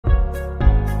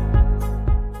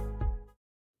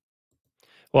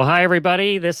Well, hi,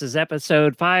 everybody. This is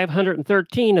episode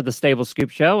 513 of the Stable Scoop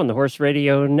Show on the Horse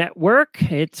Radio Network.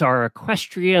 It's our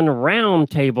Equestrian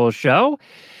Roundtable show.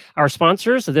 Our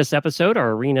sponsors of this episode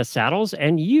are Arena Saddles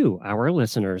and you, our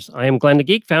listeners. I am Glenn the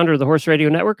Geek, founder of the Horse Radio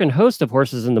Network and host of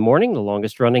Horses in the Morning, the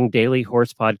longest-running daily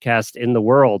horse podcast in the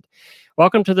world.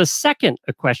 Welcome to the second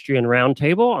Equestrian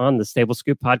Roundtable on the Stable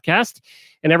Scoop podcast.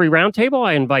 In every roundtable,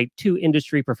 I invite two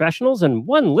industry professionals and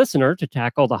one listener to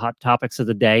tackle the hot topics of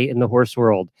the day in the horse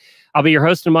world. I'll be your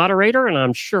host and moderator, and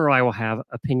I'm sure I will have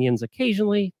opinions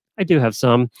occasionally. I do have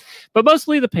some, but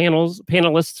mostly the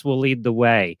panelists will lead the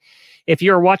way. If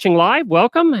you're watching live,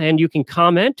 welcome, and you can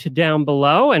comment down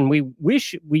below, and we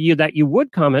wish that you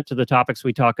would comment to the topics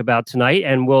we talk about tonight,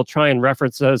 and we'll try and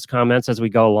reference those comments as we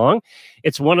go along.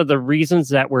 It's one of the reasons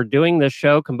that we're doing this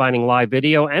show, combining live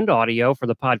video and audio for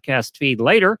the podcast feed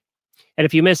later. And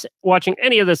if you miss watching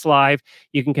any of this live,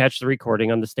 you can catch the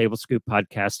recording on the Stable Scoop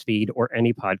podcast feed or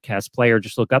any podcast player.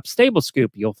 Just look up Stable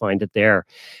Scoop. You'll find it there.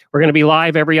 We're going to be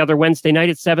live every other Wednesday night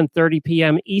at 7:30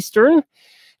 p.m. Eastern.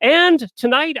 And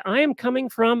tonight, I am coming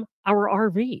from our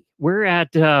RV. We're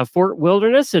at Fort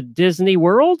Wilderness at Disney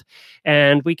World,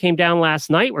 and we came down last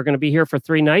night. We're going to be here for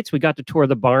 3 nights. We got to tour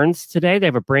the barns today. They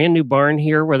have a brand new barn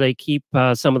here where they keep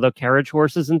some of the carriage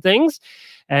horses and things.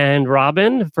 And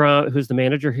Robin, who's the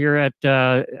manager here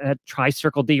at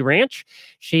Tri-Circle D Ranch,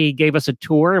 she gave us a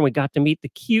tour, and we got to meet the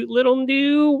cute little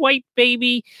new white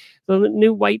baby, the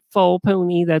new white foal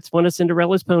pony. That's one of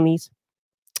Cinderella's ponies.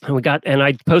 And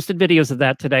I posted videos of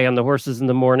that today on the Horses in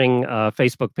the Morning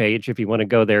Facebook page. If you want to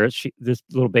go there, this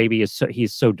little baby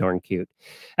he's so darn cute,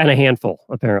 and a handful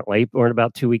apparently, born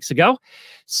about 2 weeks ago.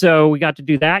 So we got to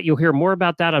do that. You'll hear more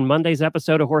about that on Monday's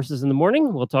episode of Horses in the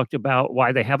Morning. We'll talk about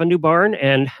why they have a new barn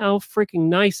and how freaking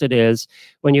nice it is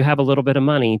when you have a little bit of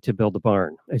money to build a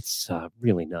barn. It's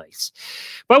really nice.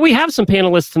 But we have some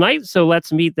panelists tonight, so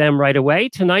let's meet them right away.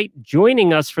 Tonight,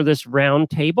 joining us for this round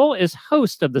table is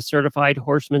host of the Certified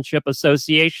Horsemanship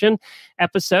Association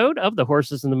episode of the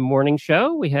Horses in the Morning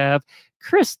show. We have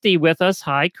Christy with us.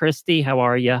 Hi, Christy. How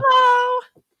are you? Hello.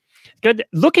 Good.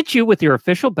 Look at you with your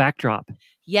official backdrop.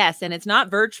 Yes, and it's not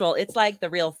virtual. It's like the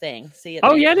real thing. See it?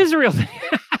 Oh, yeah, it is a real thing.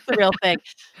 It's the real thing.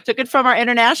 Took it from our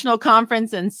international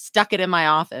conference and stuck it in my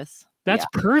office. That's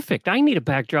perfect. I need a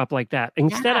backdrop like that.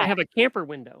 Instead, I have a camper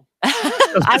window.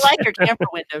 I like your camper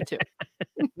window, too.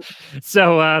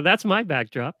 So that's my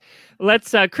backdrop.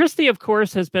 Christy, of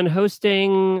course, has been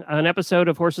hosting an episode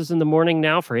of Horses in the Morning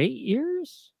now for 8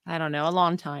 years. I don't know, a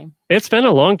long time. It's been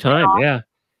a long time, yeah.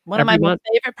 One of my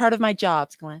favorite part of my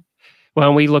jobs, Glenn.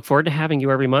 Well, we look forward to having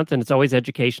you every month, and it's always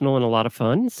educational and a lot of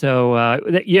fun. So,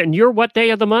 and you're what day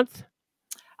of the month?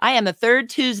 I am the third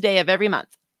Tuesday of every month.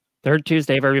 Third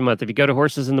Tuesday of every month. If you go to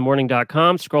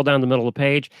horsesinthemorning.com, scroll down the middle of the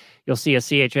page, you'll see a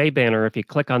CHA banner. If you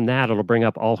click on that, it'll bring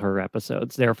up all her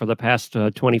episodes there for the past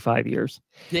 25 years.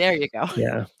 There you go.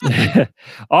 Yeah.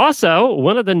 Also,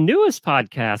 one of the newest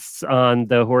podcasts on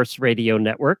the Horse Radio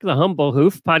Network, the Humble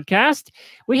Hoof podcast,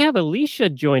 we have Alicia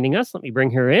joining us. Let me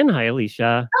bring her in. Hi,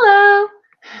 Alicia. Hello.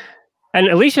 And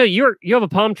Alicia, you have a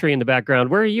palm tree in the background.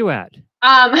 Where are you at?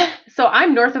 So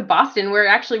I'm north of Boston, where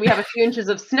actually we have a few inches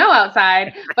of snow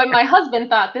outside, but my husband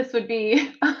thought this would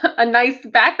be a nice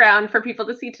background for people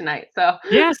to see tonight. So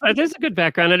yes, it is a good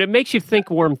background, and it makes you think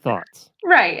warm thoughts.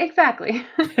 Right, exactly.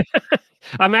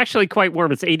 I'm actually quite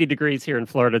warm. It's 80 degrees here in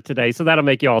Florida today, so that'll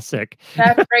make you all sick.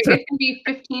 That's great. It can be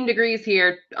 15 degrees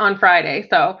here on Friday.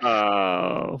 So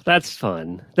oh, that's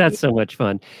fun. That's so much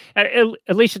fun.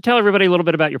 Alicia, tell everybody a little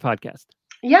bit about your podcast.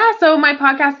 Yeah, so my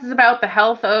podcast is about the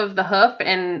health of the hoof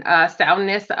and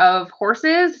soundness of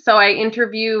horses. So I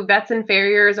interview vets and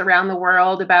farriers around the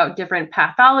world about different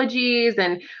pathologies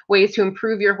and ways to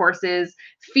improve your horse's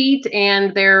feet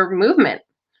and their movement.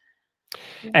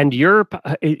 And your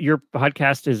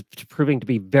podcast is proving to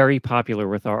be very popular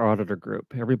with our auditor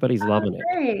group. Everybody's loving it.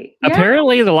 Great. Yeah.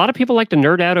 Apparently, a lot of people like to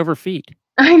nerd out over feet.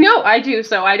 I know, I do,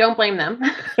 so I don't blame them.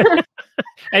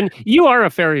 And you are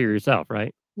a farrier yourself,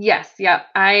 right? Yes, yeah.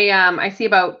 I see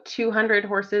about 200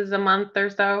 horses a month or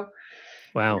so.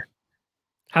 Wow.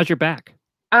 How's your back?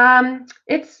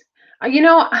 It's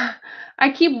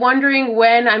I keep wondering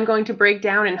when I'm going to break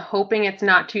down and hoping it's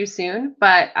not too soon,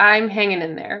 but I'm hanging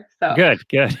in there. So good.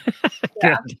 Yeah.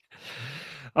 Good.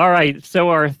 All right. So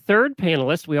our third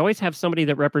panelist, we always have somebody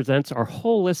that represents our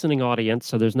whole listening audience,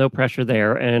 so there's no pressure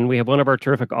there. And we have one of our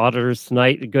terrific auditors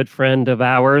tonight, a good friend of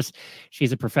ours.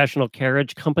 She's a professional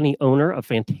carriage company owner of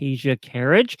Fantasia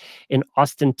Carriage in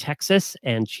Austin, Texas,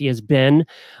 and she has been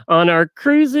on our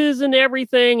cruises and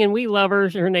everything, and we love her.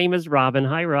 Her name is Robin.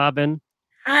 Hi, Robin.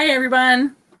 Hi,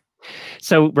 everyone.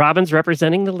 So Robin's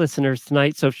representing the listeners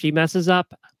tonight, so if she messes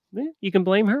up, you can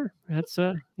blame her. That's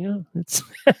it's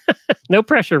no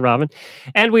pressure, Robin.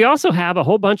 And we also have a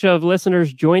whole bunch of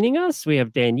listeners joining us. We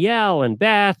have Danielle and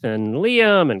Beth and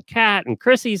Liam and Kat and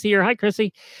Chrissy's here. Hi,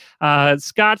 Chrissy.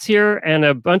 Scott's here, and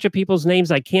a bunch of people's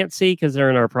names I can't see because they're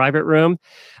in our private room.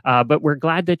 But we're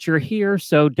glad that you're here.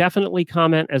 So definitely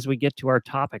comment as we get to our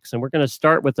topics. And we're going to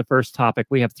start with the first topic.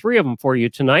 We have 3 of them for you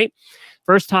tonight.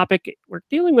 First topic, we're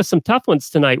dealing with some tough ones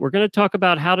tonight. We're going to talk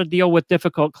about how to deal with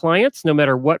difficult clients, no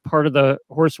matter what part of the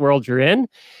horse world you're in,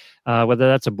 whether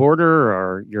that's a boarder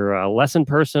or you're a lesson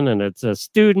person and it's a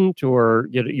student, or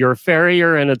you're a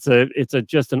farrier and it's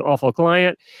just an awful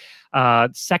client.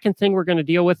 Second thing we're going to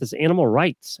deal with is animal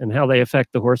rights and how they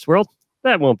affect the horse world.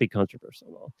 That won't be controversial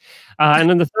at all. And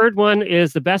then the third one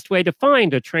is the best way to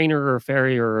find a trainer or a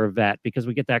farrier or a vet, because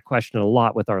we get that question a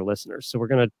lot with our listeners. So we're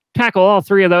going to tackle all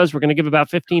 3 of those. We're going to give about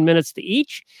 15 minutes to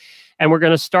each. And we're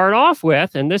going to start off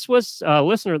with, and this was a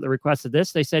listener that requested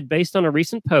this. They said, based on a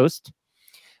recent post,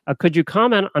 could you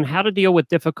comment on how to deal with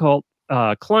difficult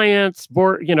clients,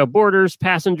 boarders,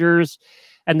 passengers,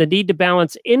 and the need to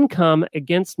balance income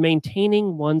against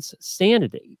maintaining one's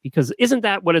sanity? Because isn't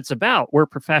that what it's about? We're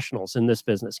professionals in this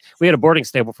business. We had a boarding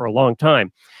stable for a long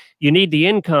time. You need the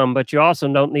income, but you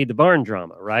also don't need the barn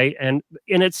drama, right? And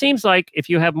it seems like if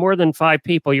you have more than 5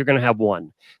 people, you're going to have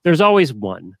one. There's always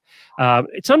one.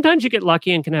 Sometimes you get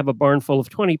lucky and can have a barn full of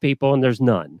 20 people and there's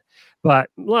none.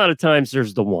 But a lot of times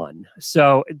there's the one.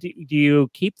 So do you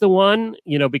keep the one,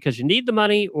 because you need the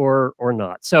money, or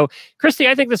not? So, Christy,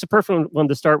 I think this is a perfect one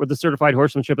to start with the Certified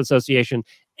Horsemanship Association.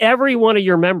 Every one of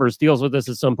your members deals with this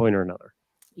at some point or another.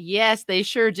 Yes, they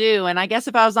sure do. And I guess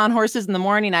if I was on horses in the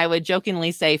morning, I would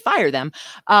jokingly say, fire them.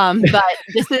 But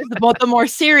this is the more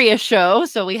serious show.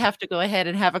 So we have to go ahead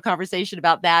and have a conversation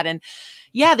about that. And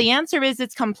yeah, the answer is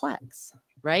it's complex.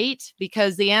 Right?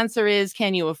 Because the answer is,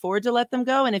 can you afford to let them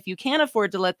go? And if you can't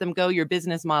afford to let them go, your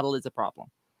business model is a problem.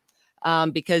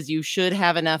 Because you should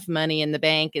have enough money in the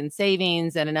bank and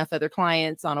savings and enough other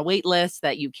clients on a wait list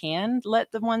that you can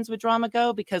let the ones with drama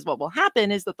go. Because what will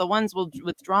happen is that the ones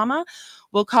with drama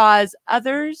will cause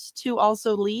others to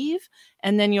also leave.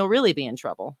 And then you'll really be in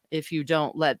trouble if you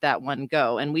don't let that one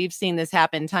go. And we've seen this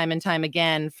happen time and time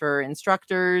again for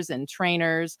instructors and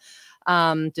trainers.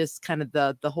 Just kind of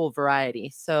the whole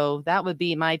variety. So that would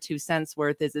be my 2 cents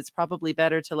worth, is it's probably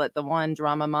better to let the one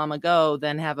drama mama go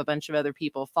than have a bunch of other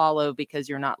people follow because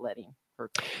you're not letting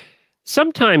her go.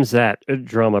 Sometimes that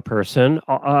drama person,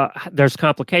 there's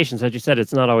complications. As you said,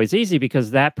 it's not always easy because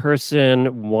that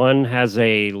person, one, has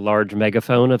a large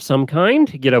megaphone of some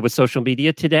kind. With social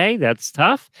media today, that's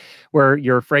tough, where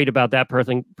you're afraid about that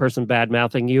person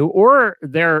bad-mouthing you, or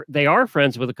they are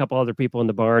friends with a couple other people in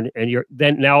the barn, and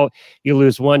now you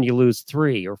lose 1, you lose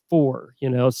 3 or 4,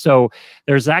 So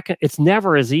there's that. It's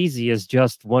never as easy as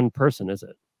just one person, is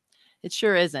it? It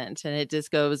sure isn't. And it just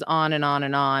goes on and on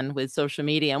and on with social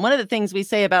media. And one of the things we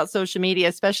say about social media,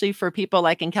 especially for people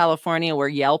like in California where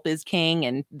Yelp is king,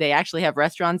 and they actually have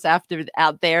restaurants out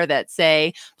there that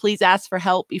say, please ask for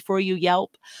help before you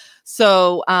Yelp.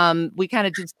 So we kind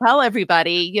of just tell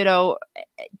everybody,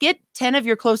 get 10 of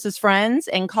your closest friends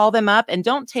and call them up, and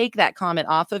don't take that comment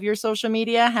off of your social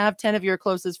media. Have 10 of your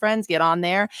closest friends get on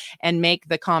there and make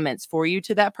the comments for you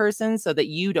to that person so that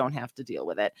you don't have to deal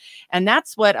with it. And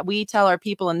that's what we tell our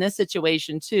people in this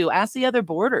situation too. Ask the other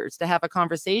boarders to have a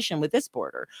conversation with this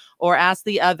boarder, or ask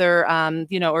the other,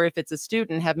 or if it's a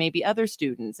student, have maybe other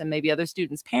students and maybe other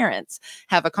students' parents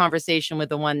have a conversation with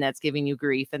the one that's giving you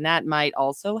grief. And that might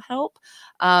also help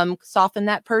soften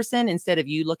that person instead of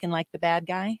you looking like the bad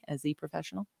guy as the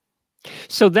professional.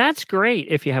 So that's great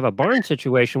if you have a barn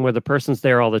situation where the person's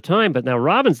there all the time. But now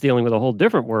Robin's dealing with a whole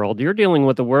different world. You're dealing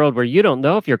with a world where you don't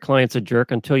know if your client's a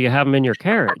jerk until you have them in your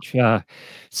carriage.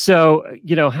 So,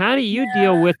 how do you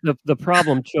deal with the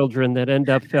problem children that end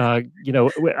up,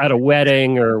 at a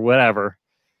wedding or whatever?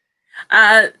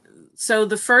 So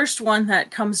the first one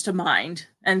that comes to mind,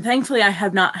 and thankfully I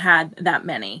have not had that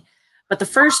many, but the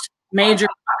first major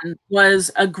one was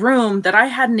a groom that I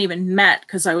hadn't even met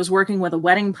because I was working with a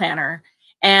wedding planner.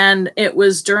 And it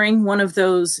was during one of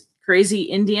those crazy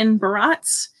Indian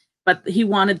barats, but he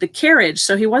wanted the carriage.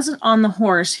 So he wasn't on the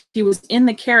horse, he was in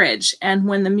the carriage. And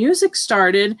when the music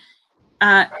started,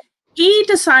 he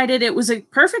decided it was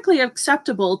perfectly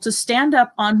acceptable to stand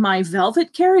up on my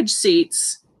velvet carriage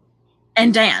seats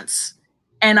and dance.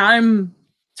 And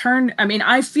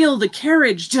I feel the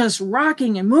carriage just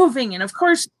rocking and moving. And of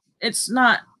course, it's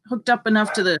not hooked up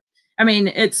enough to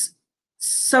it's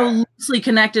so loosely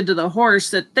connected to the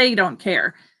horse that they don't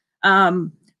care.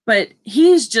 But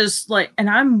he's just like, and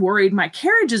I'm worried my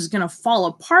carriage is going to fall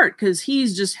apart because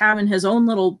he's just having his own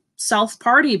little self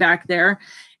party back there.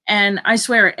 And I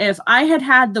swear, if I had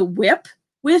had the whip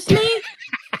with me,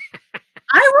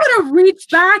 I would have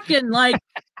reached back and like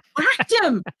whacked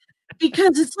him,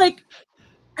 because it's like,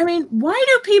 I mean, why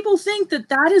do people think that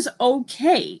that is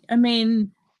okay? I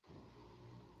mean,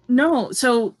 no.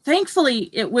 So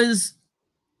thankfully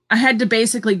I had to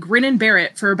basically grin and bear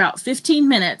it for about 15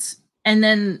 minutes. And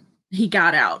then he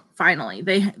got out finally.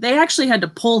 They actually had to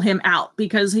pull him out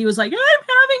because he was like, I'm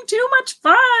having too much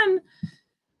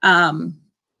fun.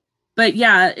 But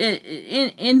yeah,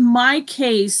 in my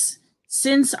case,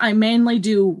 since I mainly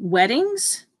do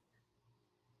weddings,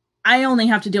 I only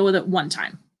have to deal with it one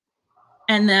time.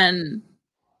 And then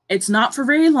it's not for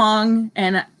very long.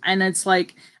 And it's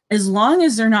like, as long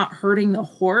as they're not hurting the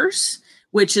horse,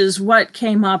 which is what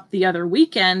came up the other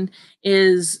weekend,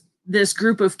 is this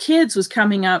group of kids was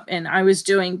coming up and I was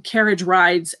doing carriage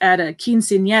rides at a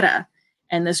quinceañera.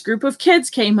 And this group of kids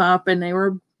came up and they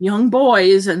were young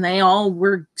boys and they all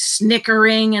were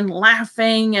snickering and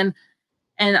laughing. And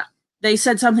they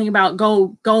said something about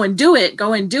go and do it,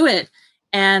 go and do it.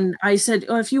 And I said,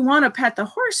 well, if you want to pet the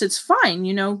horse, it's fine.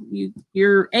 You know,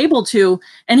 you're able to.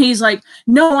 And he's like,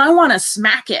 no, I want to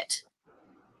smack it.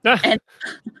 And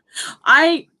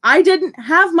I didn't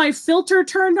have my filter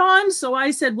turned on. So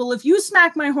I said, well, if you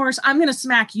smack my horse, I'm going to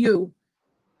smack you.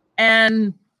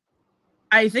 And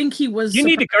I think he was. You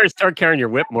need to start carrying your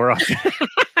whip more often.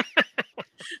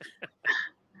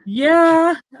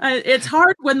 Yeah, it's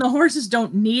hard when the horses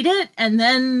don't need it. And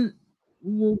then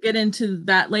we'll get into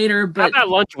that later. But how about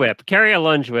lunge whip? Carry a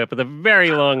lunge whip with a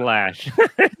very long lash.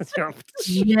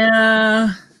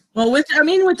 Yeah. Well, with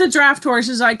the draft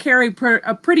horses, I carry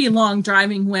a pretty long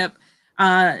driving whip,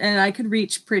 and I could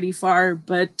reach pretty far,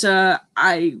 but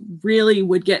I really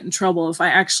would get in trouble if I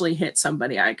actually hit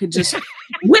somebody. I could just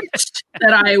wish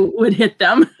that I would hit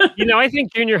them. You know, I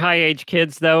think junior high age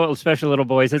kids, though, especially little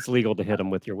boys, it's legal to hit them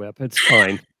with your whip. It's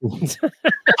fine. All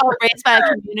raised by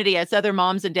a community, as other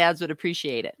moms and dads would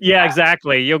appreciate it. Yeah,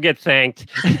 exactly. You'll get thanked.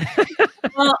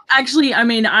 Well, actually, I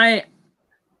mean, I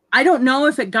don't know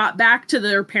if it got back to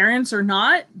their parents or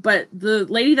not, but the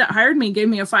lady that hired me gave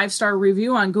me a 5-star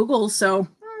review on Google. So,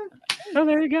 oh,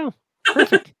 there you go.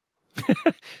 Perfect.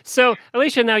 So,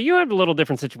 Alicia, now you have a little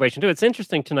different situation too. It's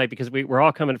interesting tonight because we're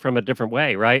all coming from a different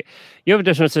way, right? You have a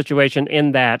different situation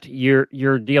in that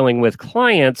you're dealing with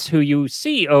clients who you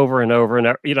see over and over and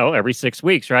every 6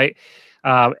 weeks, right?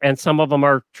 And some of them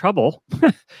are trouble.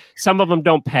 Some of them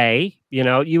don't pay.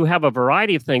 You have a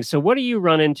variety of things. So what do you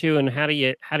run into, and how do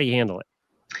you handle it?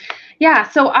 Yeah.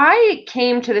 So I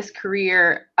came to this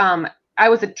career. I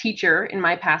was a teacher in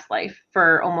my past life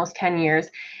for almost 10 years.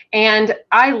 And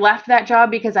I left that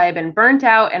job because I had been burnt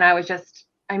out and I was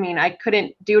I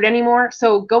couldn't do it anymore.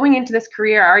 So going into this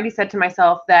career, I already said to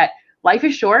myself that life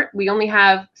is short. We only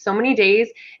have so many days,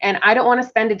 and I don't want to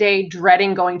spend a day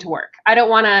dreading going to work. I don't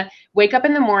want to wake up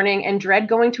in the morning and dread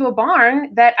going to a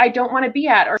barn that I don't want to be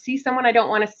at, or see someone I don't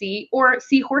want to see, or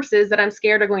see horses that I'm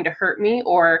scared are going to hurt me,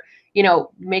 or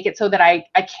make it so that I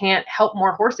can't help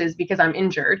more horses because I'm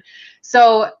injured.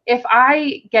 So if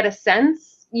I get a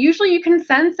sense, usually you can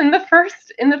sense in the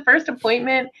first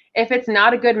appointment if it's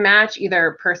not a good match,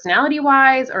 either personality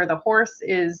wise or the horse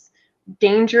is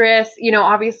dangerous.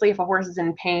 Obviously if a horse is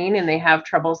in pain and they have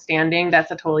trouble standing,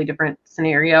 that's a totally different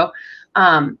scenario.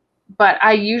 But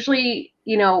I usually,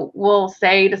 will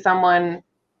say to someone,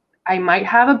 I might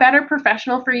have a better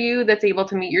professional for you that's able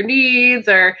to meet your needs,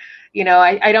 or,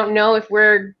 I don't know if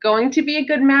we're going to be a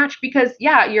good match because,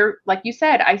 yeah, you're, like you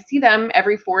said, I see them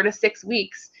every 4 to 6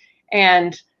 weeks.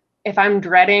 And if I'm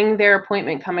dreading their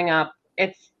appointment coming up,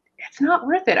 it's not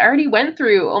worth it. I already went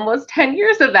through almost 10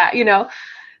 years of that,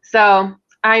 So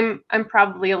I'm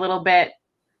probably a little bit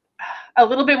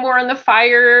more on the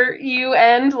fire you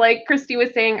end, like Christy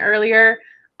was saying earlier.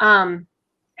 And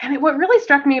what really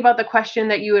struck me about the question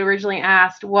that you originally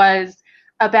asked was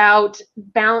about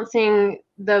balancing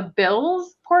the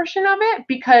bills portion of it,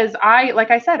 because like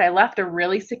I said, I left a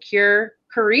really secure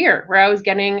career where I was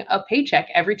getting a paycheck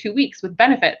every 2 weeks with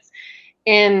benefits,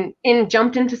 and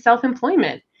jumped into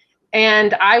self-employment.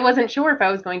 And I wasn't sure if I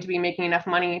was going to be making enough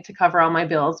money to cover all my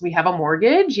bills. We have a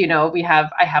mortgage, I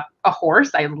have a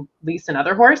horse, I lease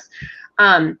another horse.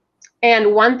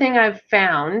 And one thing I've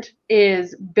found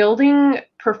is building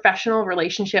professional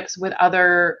relationships with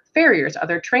other farriers,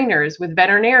 other trainers, with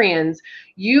veterinarians.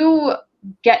 You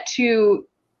get to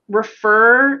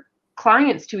refer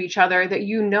clients to each other that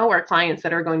are clients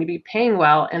that are going to be paying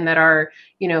well and that are,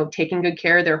 taking good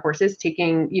care of their horses,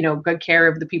 taking, good care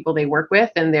of the people they work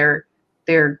with, and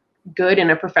they're good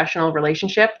in a professional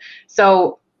relationship.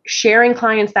 So sharing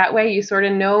clients that way, you sort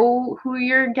of know who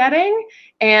you're getting,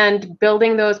 and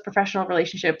building those professional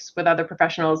relationships with other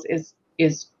professionals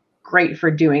is great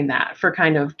for doing that, for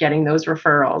kind of getting those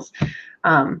referrals.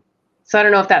 So I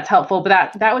don't know if that's helpful,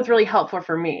 but that was really helpful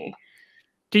for me.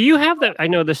 Do you have that? I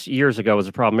know this years ago was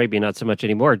a problem, maybe not so much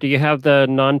anymore. Do you have the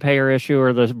non-payer issue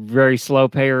or the very slow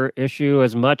payer issue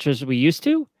as much as we used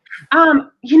to?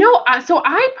 So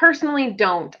I personally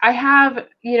don't. I have,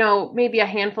 maybe a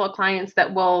handful of clients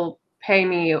that will pay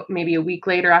me maybe a week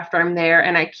later after I'm there,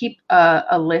 and I keep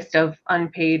a list of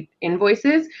unpaid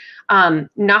invoices.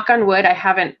 Knock on wood, I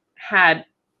haven't had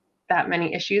that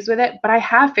many issues with it, but I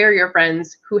have farrier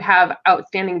friends who have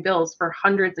outstanding bills for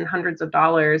hundreds and hundreds of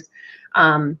dollars,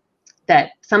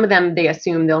 that some of them, they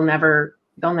assume they'll never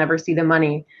see the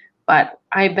money, but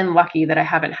I've been lucky that I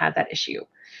haven't had that issue.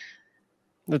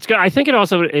 That's good. I think it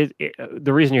also,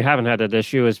 the reason you haven't had that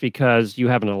issue is because you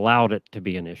haven't allowed it to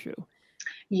be an issue.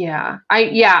 Yeah.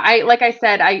 Like I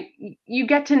said, you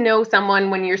get to know someone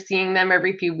when you're seeing them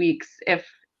every few weeks. If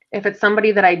it's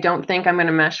somebody that I don't think I'm going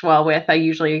to mesh well with, I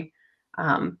usually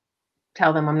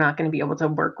tell them I'm not going to be able to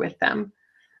work with them.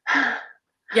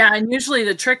 Yeah, and usually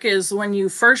the trick is when you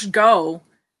first go,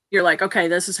 you're like, okay,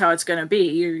 this is how it's going to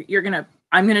be.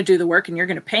 I'm going to do the work and you're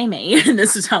going to pay me, and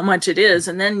this is how much it is.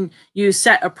 And then you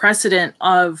set a precedent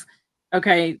of,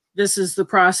 okay, this is the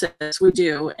process we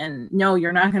do. And no,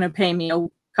 you're not going to pay me a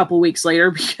couple weeks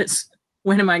later, because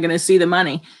when am I going to see the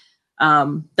money?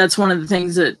 That's one of the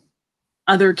things that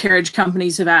other carriage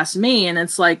companies have asked me. And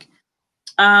it's like,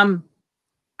 I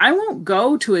won't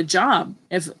go to a job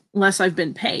unless I've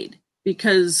been paid,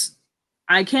 because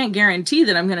I can't guarantee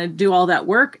that I'm going to do all that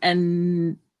work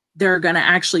and they're going to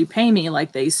actually pay me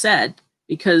like they said,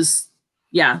 because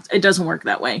it doesn't work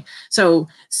that way. So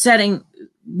setting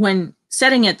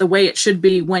it the way it should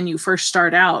be when you first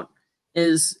start out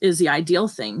is the ideal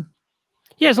thing.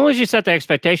 Yeah, as long as you set the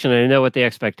expectation and you know what the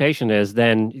expectation is,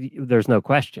 then there's no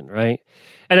question, right?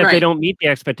 And if they don't meet the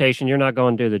expectation, you're not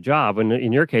going to do the job. And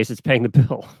in your case, it's paying the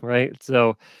bill, right?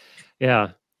 So, yeah,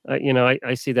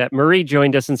 I see that. Marie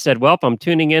joined us and said, "Welp, I'm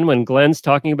tuning in when Glenn's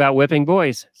talking about whipping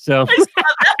boys." So,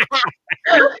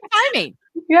 timing.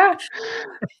 Yeah.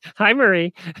 Hi,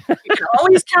 Marie. You can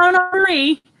always count on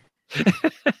Marie.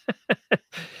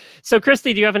 So,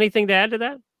 Christy, do you have anything to add to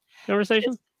that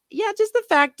conversation? Just the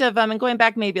fact of, and going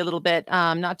back maybe a little bit,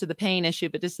 not to the pain issue,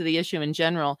 but just to the issue in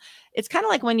general. It's kind of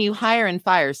like when you hire and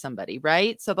fire somebody,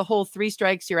 right? So the whole 3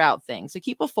 strikes, you're out thing. So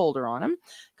keep a folder on them.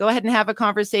 Go ahead and have a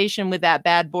conversation with that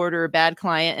bad boarder or bad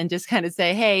client and just kind of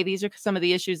say, hey, these are some of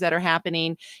the issues that are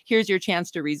happening. Here's your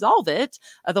chance to resolve it.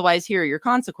 Otherwise, here are your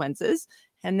consequences.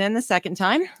 And then the second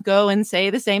time, go and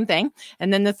say the same thing.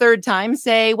 And then the third time,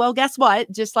 say, well, guess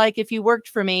what? Just like if you worked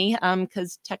for me,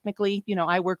 because technically,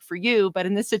 I work for you, but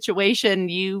in this situation,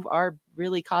 you are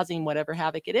really causing whatever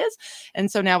havoc it is. And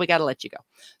so now we got to let you go.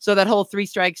 So that whole 3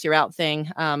 strikes, you're out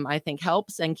thing, I think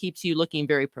helps and keeps you looking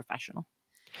very professional.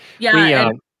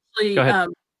 Yeah. Go ahead.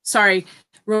 Sorry,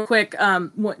 real quick.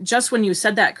 Just when you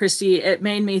said that, Christy, it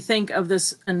made me think of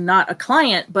this, and not a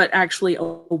client, but actually a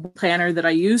planner that I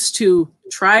used to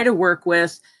try to work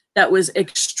with that was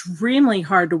extremely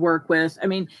hard to work with. I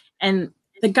mean, and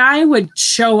the guy would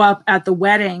show up at the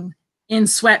wedding in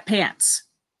sweatpants.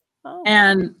 Oh.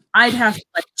 And I'd have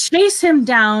to chase him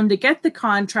down to get the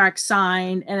contract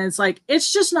signed. And it's like,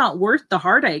 it's just not worth the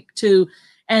heartache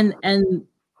and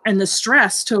the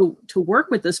stress to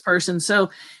work with this person. So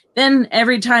then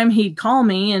every time he'd call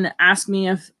me and ask me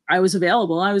if I was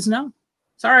available, I was no,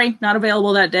 sorry, not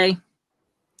available that day.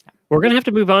 We're going to have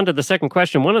to move on to the second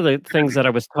question. One of the things that I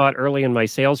was taught early in my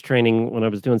sales training when I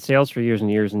was doing sales for years and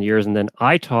years and years, and then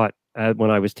I taught when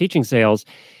I was teaching sales,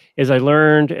 is I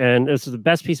learned, and this is the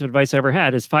best piece of advice I ever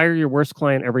had, is fire your worst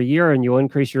client every year and you'll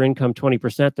increase your income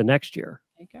 20% the next year.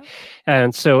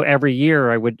 And so every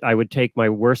year I would take my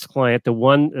worst client, the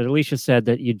one that Alicia said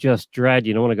that you just dread,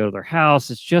 you don't want to go to their house.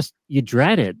 It's just, you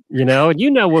dread it, and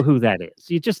you know who that is.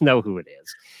 You just know who it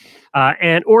is.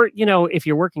 If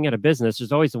you're working at a business,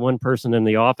 there's always the one person in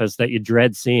the office that you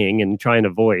dread seeing and try and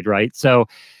avoid, right? So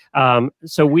if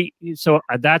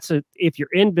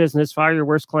you're in business, fire your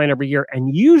worst client every year.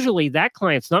 And usually that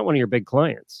client's not one of your big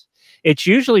clients. It's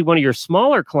usually one of your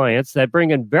smaller clients that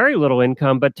bring in very little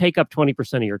income, but take up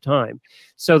 20% of your time.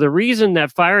 So the reason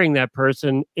that firing that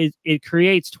person is it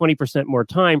creates 20% more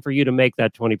time for you to make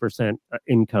that 20%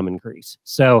 income increase.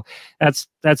 So that's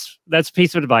a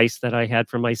piece of advice that I had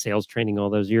from my sales training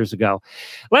all those years ago.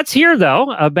 Let's hear,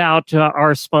 though, about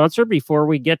our sponsor before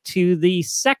we get to the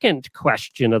second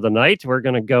question of the night. We're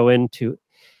going to go into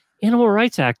animal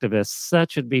rights activists.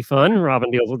 That should be fun. Robin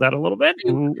deals with that a little bit,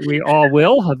 and we all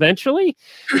will eventually.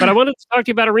 But I wanted to talk to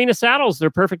you about arena saddles.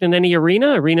 They're perfect in any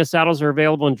arena. Arena saddles are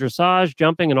available in dressage,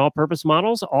 jumping, and all-purpose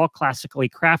models, all classically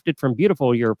crafted from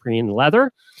beautiful European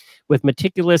leather. With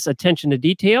meticulous attention to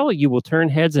detail, you will turn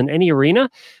heads in any arena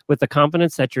with the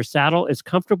confidence that your saddle is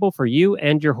comfortable for you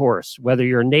and your horse. Whether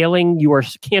you're nailing your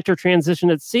canter transition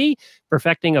at sea,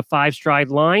 perfecting a 5-stride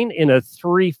line in a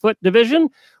 3-foot division,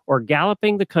 or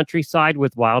galloping the countryside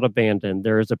with wild abandon,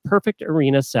 there is a perfect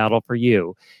arena saddle for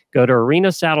you. Go to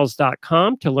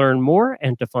arenasaddles.com to learn more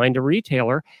and to find a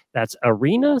retailer. That's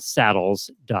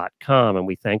arenasaddles.com. And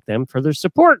we thank them for their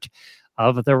support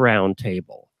of the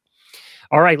Roundtable.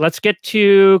 All right, let's get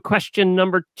to question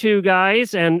number 2,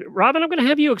 guys. And Robin, I'm going to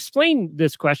have you explain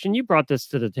this question. You brought this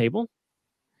to the table.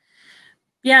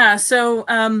 Yeah, so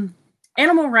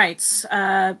animal rights.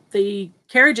 The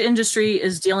carriage industry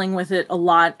is dealing with it a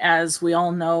lot, as we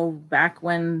all know, back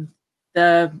when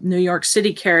the New York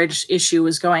City carriage issue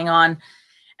was going on.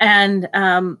 And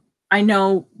I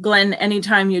know, Glenn,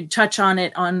 anytime you'd touch on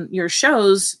it on your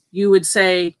shows, you would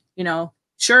say, you know,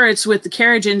 sure, it's with the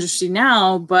carriage industry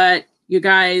now, but you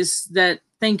guys that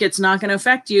think it's not going to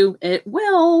affect you, it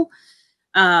will.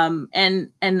 And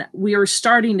we are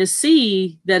starting to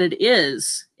see that it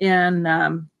is.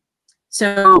 And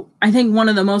so I think one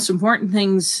of the most important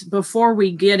things before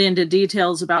we get into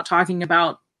details about talking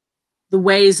about the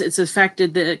ways it's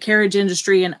affected the carriage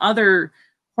industry and other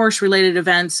horse-related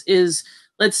events is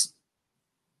let's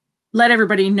let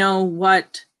everybody know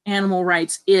what animal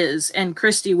rights is. And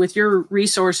Christy, with your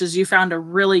resources, you found a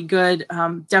really good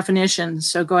definition.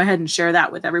 So go ahead and share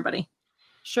that with everybody.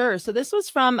 Sure. So this was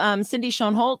from Cindy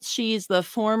Schoenholtz. She's the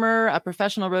former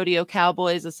Professional Rodeo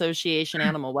Cowboys Association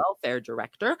Animal Welfare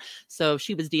Director. So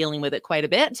she was dealing with it quite a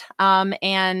bit.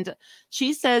 And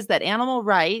she says that animal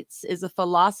rights is a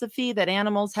philosophy that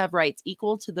animals have rights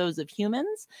equal to those of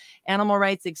humans. Animal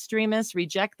rights extremists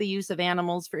reject the use of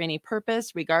animals for any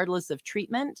purpose, regardless of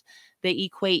treatment. They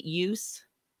equate use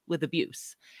with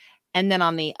abuse. And then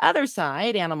on the other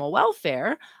side, animal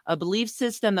welfare, a belief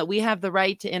system that we have the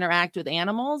right to interact with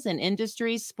animals in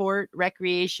industry, sport,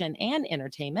 recreation, and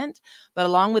entertainment. But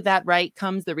along with that right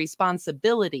comes the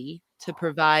responsibility to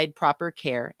provide proper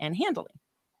care and handling.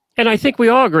 And I think we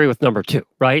all agree with number 2,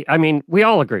 right? I mean, we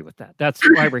all agree with that. That's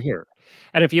why we're here.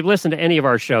 And if you've listened to any of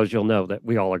our shows, you'll know that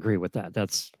we all agree with that.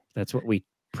 That's what we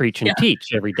preach and teach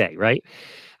every day, right?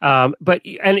 But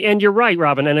you're right,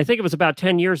 Robin. And I think it was about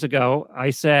 10 years ago, I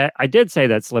did say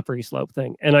that slippery slope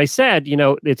thing. And I said, you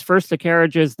know, it's first the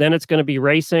carriages, then it's going to be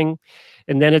racing,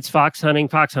 and then it's fox hunting.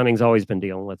 Fox hunting's always been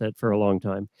dealing with it for a long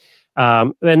time.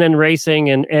 And then racing,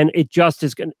 and it just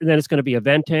is going. Then it's going to be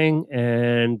eventing,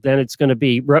 and then it's going to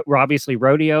be obviously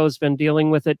rodeo has been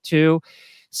dealing with it too.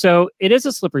 So it is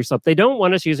a slippery slope. They don't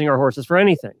want us using our horses for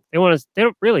anything. They want us. They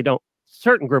don't.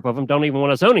 Certain group of them don't even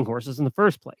want us owning horses in the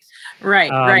first place.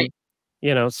 Right, right.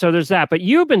 You know, so there's that. But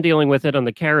you've been dealing with it on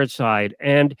the carriage side,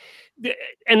 and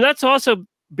let's also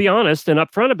be honest and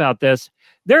upfront about this.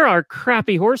 There are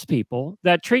crappy horse people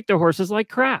that treat their horses like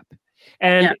crap,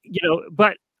 and you know.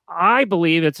 But I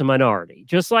believe it's a minority.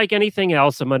 Just like anything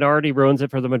else, a minority ruins it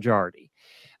for the majority.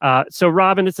 So,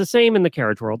 Robin, it's the same in the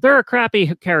carriage world. There are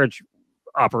crappy carriage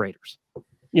operators.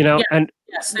 You know, and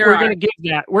yes, we're going to give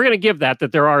that. We're going to give that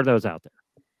there are those out there.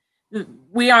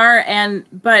 We are,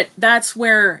 but that's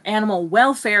where animal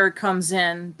welfare comes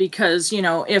in, because, you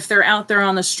know, if they're out there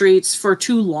on the streets for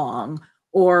too long,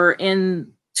 or in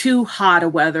too hot a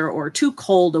weather, or too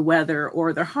cold a weather,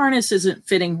 or their harness isn't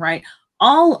fitting right,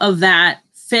 all of that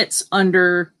fits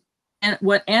under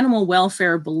what animal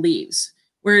welfare believes.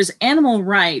 Whereas animal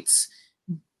rights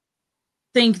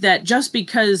think that just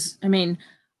because, I mean,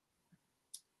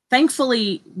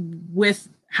 thankfully, with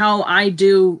how I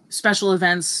do special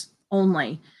events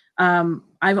only,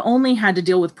 I've only had to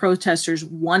deal with protesters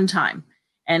one time.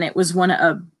 And it was when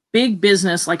a big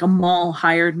business like a mall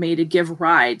hired me to give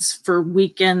rides for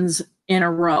weekends in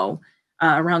a row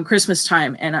around Christmas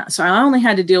time. And so I only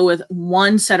had to deal with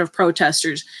one set of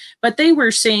protesters. But they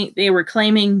were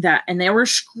claiming that, and they were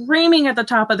screaming at the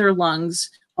top of their lungs,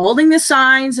 holding the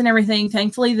signs and everything.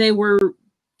 Thankfully, they were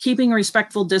keeping a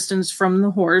respectful distance from the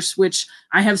horse, which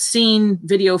I have seen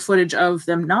video footage of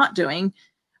them not doing.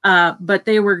 But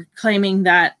they were claiming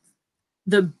that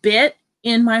the bit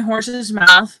in my horse's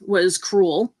mouth was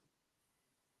cruel.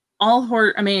 There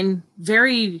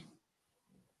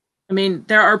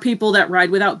are people that ride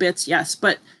without bits, yes,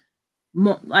 but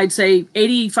I'd say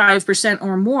 85%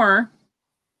 or more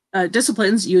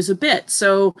disciplines use a bit.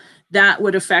 So that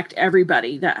would affect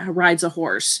everybody that rides a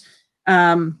horse.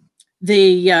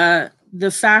 The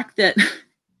fact that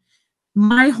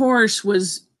my horse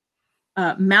was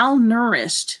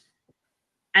malnourished.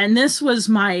 And this was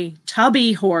my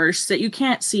tubby horse that you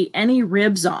can't see any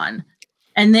ribs on.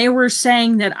 And they were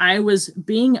saying that I was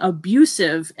being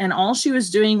abusive, and all she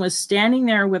was doing was standing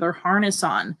there with her harness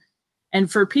on. And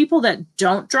for people that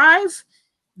don't drive,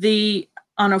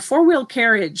 on a four-wheel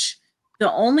carriage,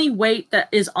 the only weight that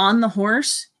is on the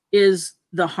horse is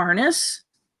the harness,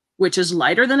 which is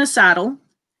lighter than a saddle,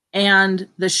 and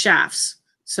the shafts.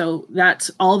 So that's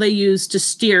all they use to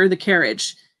steer the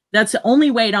carriage. That's the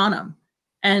only weight on them.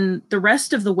 And the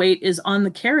rest of the weight is on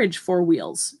the carriage four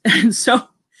wheels. And so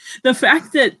the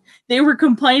fact that they were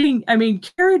complaining, I mean,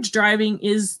 carriage driving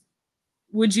is,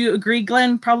 would you agree,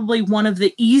 Glenn, probably one of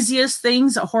the easiest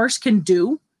things a horse can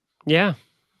do? Yeah.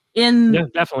 Yeah,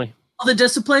 definitely. All the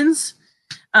disciplines.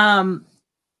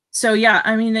 So yeah,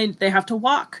 I mean, they have to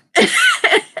walk.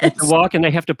 They have to walk, and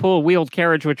they have to pull a wheeled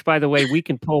carriage, which, by the way, we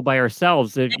can pull by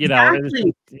ourselves.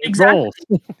 Exactly. It rolls.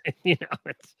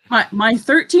 My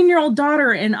 13-year-old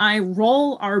daughter and I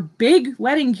roll our big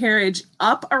wedding carriage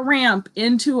up a ramp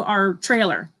into our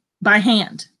trailer by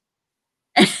hand.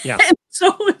 Yeah. And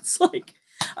so it's like,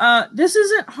 this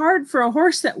isn't hard for a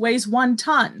horse that weighs 1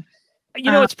 ton.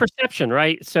 It's perception,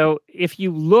 right? So if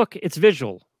you look, it's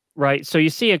visual. Right. So you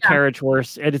see a carriage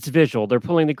horse and it's visual. They're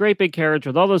pulling the great big carriage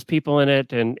with all those people in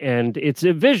it, and it's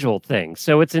a visual thing.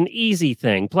 So it's an easy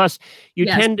thing. Plus,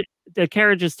 the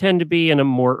carriages tend to be in a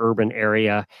more urban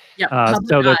area,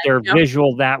 so that they're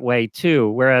visual that way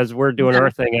too. Whereas we're doing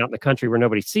our thing out in the country where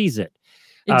nobody sees it.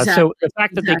 So the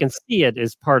fact that they can see it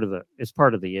is part of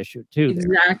the issue too.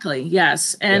 Exactly.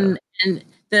 Yes. And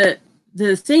the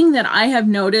thing that I have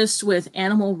noticed with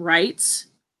animal rights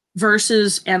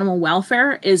versus animal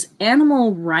welfare is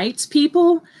animal rights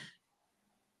people,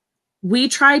 we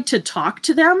tried to talk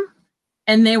to them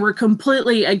and they were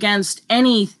completely against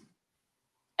any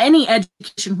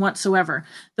education whatsoever.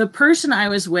 The person I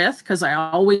was with, because I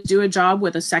always do a job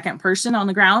with a second person on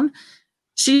the ground,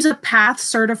 she's a PATH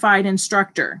certified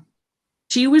instructor.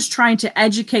 She was trying to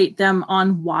educate them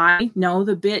on why, no,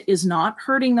 the bit is not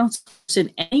hurting those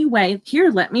in any way. Here,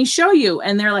 let me show you.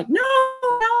 And they're like, no.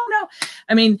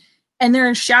 I mean, and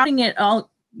they're shouting it all,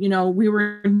 we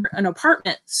were in an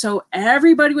apartment. So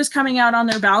everybody was coming out on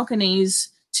their balconies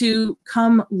to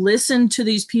come listen to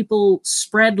these people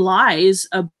spread lies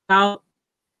about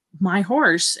my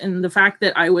horse and the fact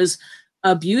that I was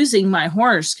abusing my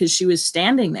horse because she was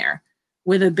standing there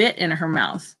with a bit in her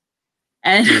mouth.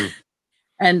 And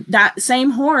and that same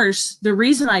horse, the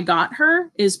reason I got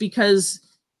her is because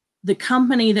the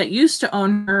company that used to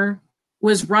own her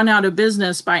was run out of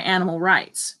business by animal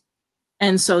rights.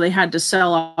 And so they had to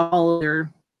sell all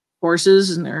their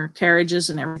horses and their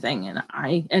carriages and everything. And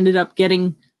I ended up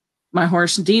getting my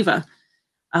horse Diva.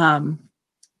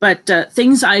 But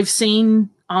things I've seen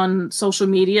on social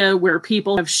media where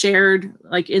people have shared,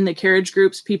 like in the carriage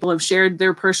groups, people have shared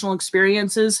their personal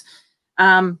experiences.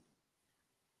 Animal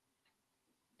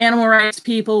rights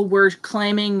people were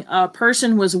claiming a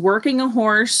person was working a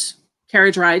horse,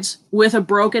 carriage rides, with a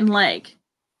broken leg.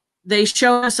 They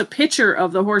showed us a picture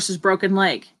of the horse's broken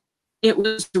leg. It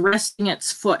was resting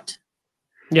its foot.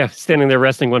 Yeah, standing there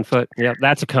resting one foot. Yeah,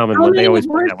 that's a common one. They always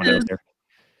put that one out there.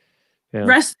 Yeah.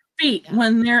 Rest feet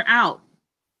when they're out,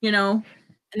 And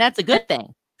that's a good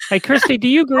thing. Hey, Christy, do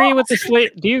you agree with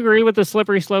the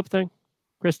slippery slope thing,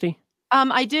 Christy?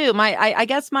 I do. I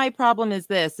guess my problem is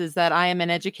that I am an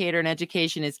educator and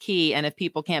education is key. And if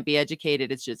people can't be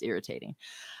educated, it's just irritating.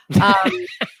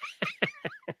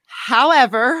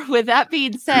 However, with that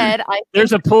being said,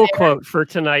 there's a pull quote for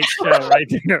tonight's show right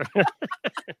there.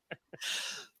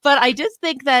 But I just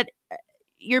think that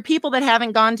your people that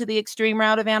haven't gone to the extreme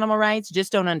route of animal rights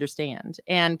just don't understand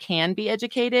and can be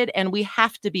educated, and we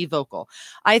have to be vocal.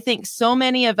 I think so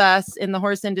many of us in the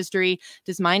horse industry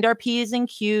just mind our P's and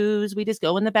Q's. We just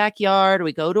go in the backyard,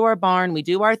 we go to our barn, we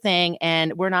do our thing,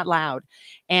 and we're not loud.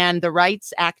 And the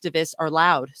rights activists are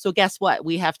loud. So guess what?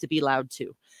 We have to be loud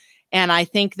too. And I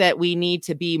think that we need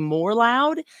to be more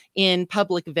loud in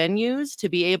public venues to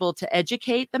be able to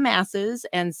educate the masses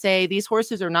and say these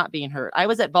horses are not being hurt. I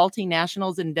was at Vaulting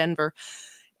Nationals in Denver,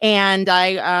 and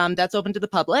that's open to the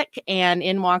public. And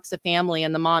in walks a family,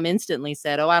 and the mom instantly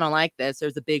said, "Oh, I don't like this.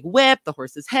 There's a big whip. The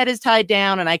horse's head is tied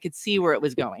down," and I could see where it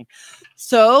was going.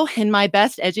 So, in my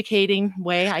best educating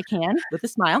way I can, with a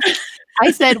smile,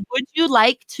 I said, would you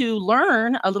like to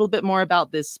learn a little bit more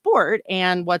about this sport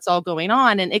and what's all going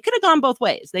on? And it could have gone both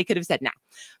ways. They could have said no,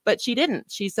 but she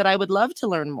didn't. She said, I would love to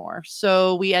learn more.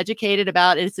 So we educated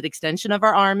about it's an extension of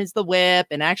our arm is the whip.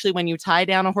 And actually, when you tie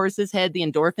down a horse's head, the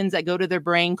endorphins that go to their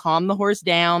brain calm the horse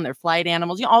down. They're flight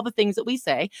animals, you know, all the things that we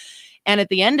say. And at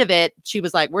the end of it, she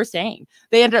was like, we're staying.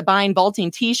 They ended up buying Balting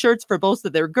t-shirts for both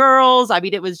of their girls. I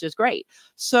mean, it was just great.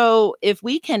 So if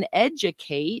we can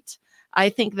educate, I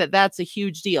think that that's a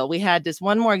huge deal. We had this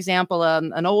one more example.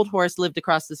 An old horse lived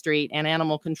across the street and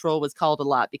animal control was called a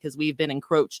lot because we've been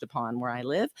encroached upon where I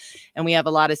live. And we have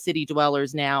a lot of city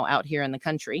dwellers now out here in the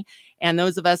country. And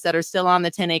those of us that are still on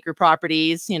the 10-acre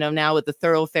properties, you know, now with the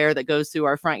thoroughfare that goes through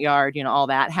our front yard, you know, all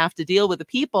that, have to deal with the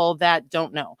people that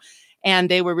don't know. And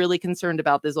they were really concerned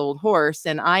about this old horse.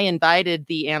 And I invited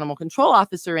the animal control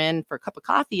officer in for a cup of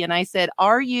coffee. And I said,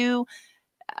 are you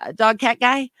a dog cat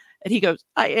guy? And he goes,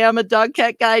 I am a dog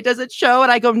cat guy. Does it show?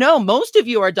 And I go, no, most of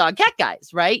you are dog cat guys,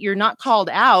 right? You're not called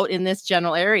out in this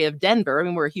general area of Denver. I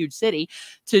mean, we're a huge city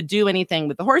to do anything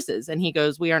with the horses. And he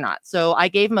goes, we are not. So I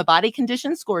gave him a body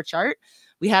condition score chart.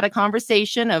 We had a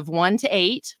conversation of 1 to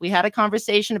 8. We had a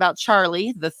conversation about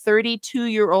Charlie, the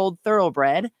 32-year-old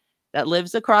thoroughbred that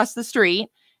lives across the street,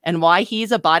 and why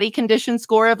he's a body condition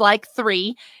score of like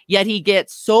 3, yet he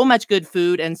gets so much good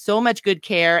food and so much good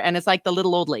care. And it's like the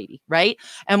little old lady, right?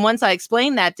 And once I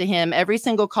explained that to him, every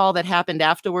single call that happened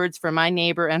afterwards for my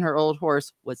neighbor and her old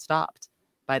horse was stopped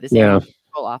by this animal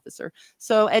control officer.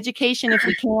 So education, if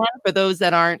we can, for those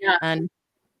that aren't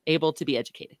able to be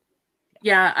educated.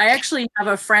 Yeah, I actually have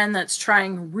a friend that's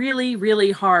trying really,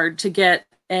 really hard to get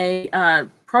a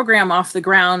program off the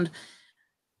ground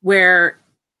where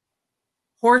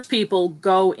horse people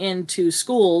go into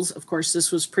schools, of course,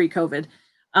 this was pre-COVID,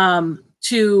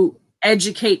 to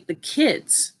educate the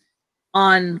kids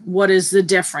on what is the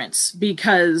difference.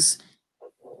 Because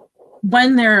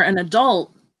when they're an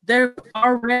adult, they're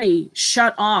already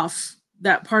shut off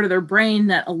that part of their brain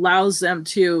that allows them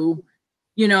to,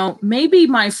 you know, maybe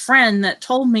my friend that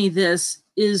told me this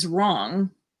is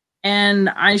wrong and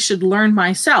I should learn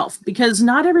myself, because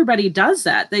not everybody does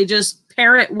that. They just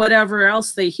parrot whatever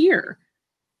else they hear.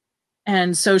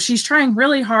 And so she's trying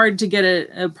really hard to get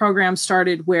a program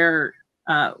started where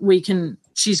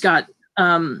she's got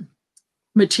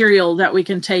material that we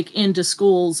can take into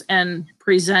schools and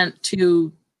present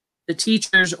to the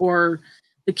teachers or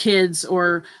the kids,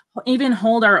 or even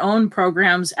hold our own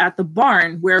programs at the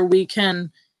barn where we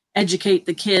can educate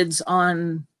the kids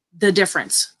on the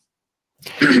difference.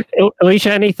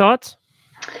 Alicia, any thoughts?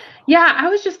 Yeah, I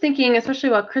was just thinking, especially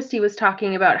while Christy was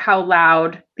talking about how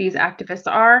loud these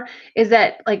activists are, is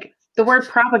that like the word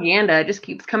propaganda just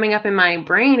keeps coming up in my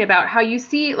brain about how you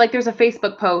see, like there's a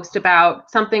Facebook post about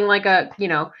something like a, you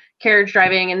know, carriage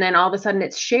driving, and then all of a sudden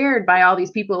it's shared by all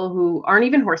these people who aren't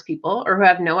even horse people or who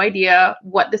have no idea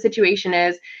what the situation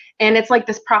is. And it's like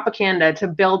this propaganda to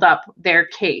build up their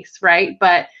case, right?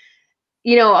 But,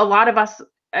 you know, a lot of us,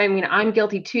 I mean, I'm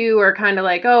guilty too, or kind of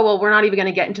like, oh, well, we're not even going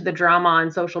to get into the drama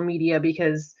on social media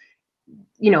because,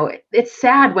 you know, it's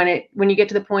sad when you get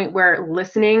to the point where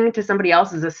listening to somebody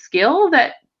else is a skill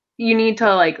that you need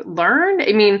to like learn.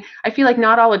 I mean, I feel like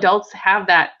not all adults have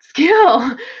that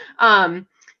skill.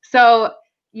 So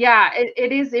yeah,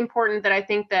 it is important that I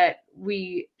think that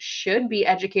we should be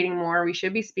educating more. We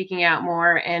should be speaking out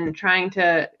more and trying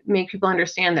to make people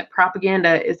understand that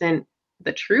propaganda isn't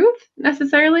the truth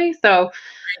necessarily. So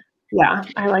yeah,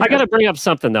 I got to bring up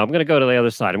something though. I'm going to go to the other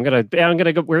side. I'm going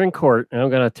to go, we're in court and I'm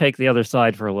going to take the other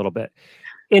side for a little bit.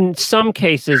 In some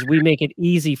cases, we make it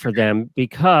easy for them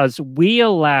because we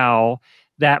allow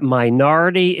that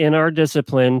minority in our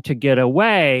discipline to get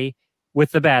away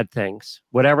with the bad things,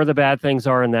 whatever the bad things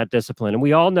are in that discipline. And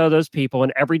we all know those people,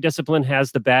 and every discipline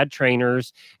has the bad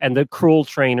trainers and the cruel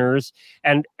trainers,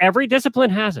 and every discipline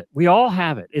has it. We all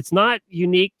have it. It's not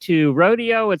unique to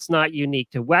rodeo. It's not unique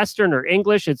to Western or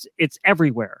English. It's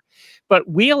everywhere. But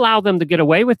we allow them to get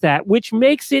away with that, which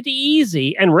makes it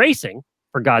easy. And racing,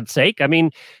 for God's sake. I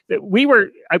mean,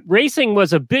 racing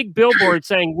was a big billboard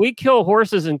saying we kill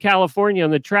horses in California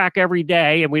on the track every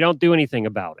day and we don't do anything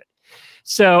about it.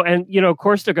 So, and, you know, of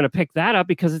course, they're going to pick that up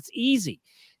because it's easy.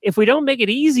 If we don't make it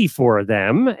easy for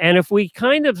them, and if we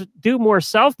kind of do more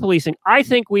self-policing, I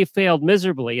think we've failed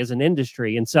miserably as an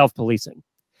industry in self-policing.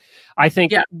 I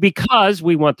think because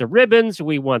we want the ribbons,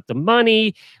 we want the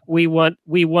money, we want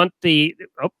the,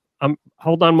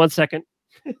 hold on one second.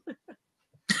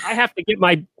 I have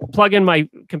to plug in my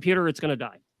computer. It's going to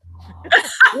die.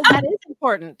 Well, that is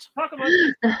important. Talk about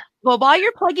this. Well, while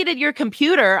you're plugging in your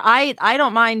computer, I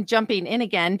don't mind jumping in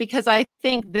again because I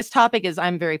think this topic is,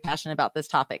 I'm very passionate about this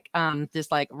topic,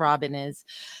 just like Robin is.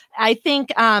 I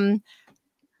think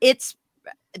it's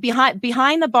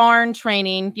behind the barn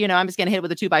training, you know, I'm just going to hit it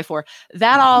with a 2x4.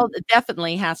 That all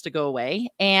definitely has to go away.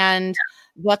 And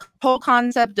the whole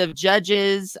concept of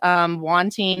judges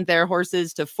wanting their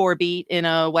horses to 4-beat in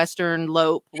a Western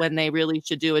lope when they really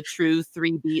should do a true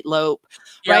 3-beat lope,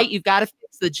 right? You've got to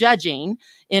fix the judging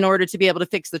in order to be able to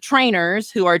fix the trainers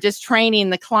who are just training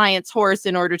the client's horse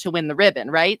in order to win the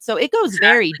ribbon, right? So it goes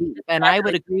very deep, and I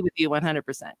would agree with you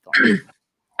 100%.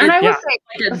 And I will say,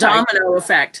 like a domino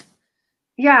effect.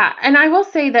 Yeah, and I will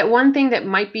say that one thing that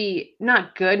might be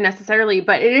not good necessarily,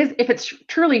 but it is, if it's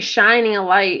truly shining a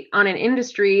light on an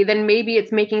industry, then maybe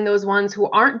it's making those ones who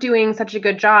aren't doing such a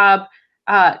good job,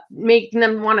 making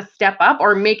them want to step up,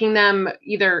 or making them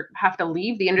either have to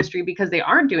leave the industry because they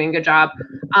aren't doing a good job.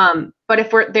 But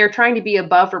if they're trying to be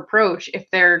above reproach, if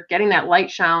they're getting that light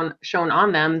shown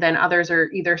on them, then others are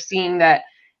either seeing that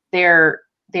they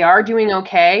are doing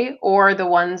okay, or the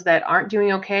ones that aren't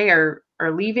doing okay are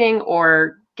leaving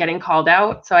or getting called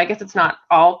out. So I guess it's not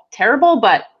all terrible,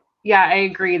 but yeah, I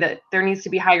agree that there needs to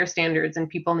be higher standards, and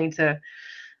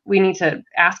we need to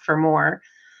ask for more.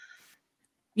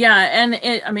 Yeah,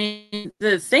 and I mean,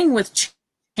 the thing with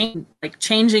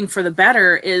changing for the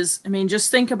better is, I mean,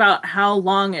 just think about how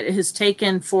long it has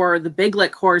taken for the big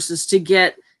lick horses to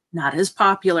get not as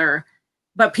popular,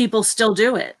 but people still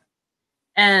do it.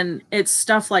 And it's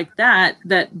stuff like that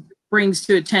that brings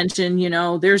to attention, you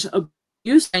know, there's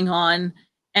abuse going on,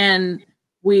 and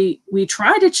we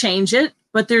try to change it,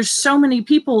 but there's so many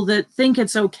people that think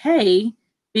it's okay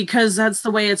because that's the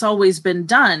way it's always been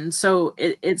done. So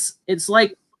it's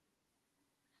like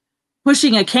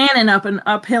pushing a cannon up an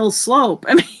uphill slope.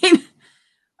 I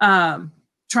mean,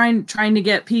 trying to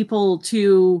get people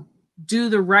to do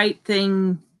the right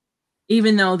thing,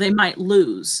 even though they might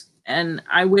lose. And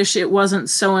I wish it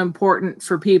wasn't so important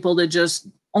for people to just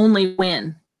only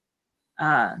win.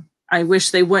 I wish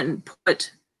they wouldn't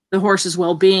put the horse's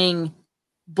well-being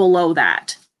below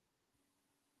that.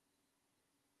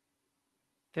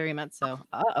 Very much so.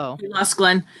 Uh-oh. We lost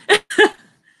Glenn.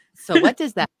 So what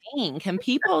does that mean? Can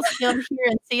people still hear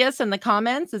and see us in the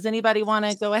comments? Does anybody want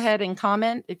to go ahead and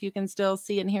comment if you can still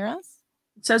see and hear us?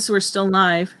 It says we're still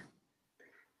live.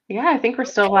 Yeah, I think we're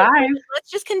still live.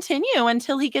 Let's just continue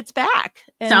until he gets back.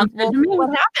 And Sounds good to me. what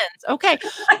happens. Okay.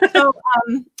 So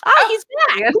he's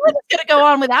back. We were just gonna go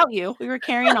on without you. We were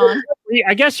carrying on.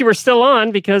 I guess you were still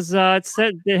on because it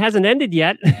said it hasn't ended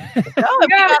yet. No, we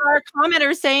got our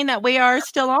commenters saying that we are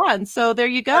still on. So there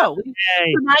you go.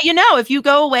 Okay. So now you know, if you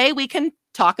go away, we can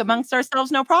talk amongst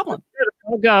ourselves, no problem.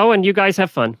 I'll go and you guys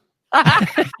have fun.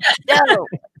 No,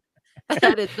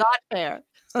 that is not fair.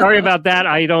 Sorry about that.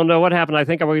 I don't know what happened. I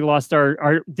think we lost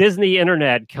our Disney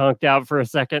internet conked out for a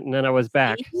second, and then I was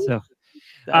back. So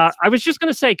I was just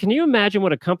going to say, can you imagine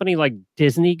what a company like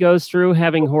Disney goes through,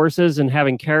 having horses and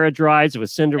having carriage rides with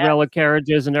Cinderella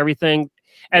carriages and everything?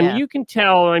 And you can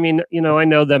tell, I mean, you know, I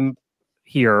know them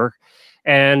here,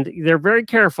 and they're very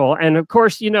careful. And of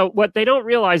course, you know, what they don't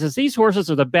realize is these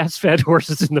horses are the best fed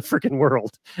horses in the freaking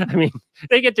world. I mean,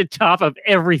 they get to top of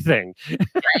everything.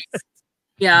 Right.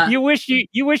 Yeah, you wish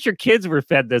your kids were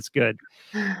fed this good.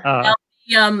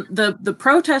 The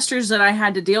protesters that I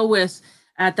had to deal with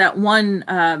at that one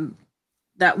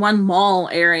mall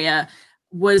area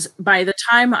was, by the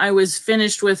time I was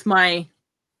finished with my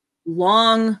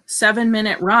long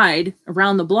 7-minute ride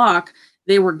around the block,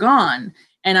 they were gone.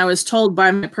 And I was told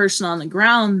by my person on the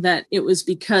ground that it was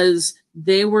because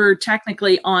they were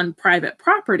technically on private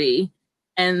property,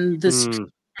 and the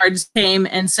guards came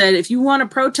and said, if you want to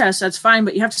protest, that's fine,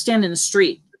 but you have to stand in the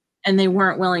street. And they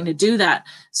weren't willing to do that.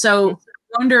 So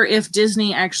I wonder if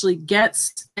Disney actually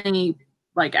gets any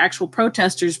like actual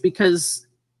protesters, because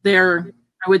I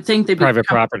would think they'd be private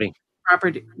property.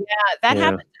 Yeah, that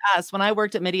happened to us when I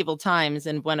worked at Medieval Times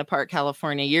in Buena Park,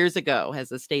 California years ago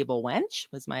as a stable wench,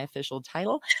 was my official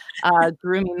title,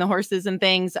 grooming the horses and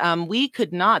things. We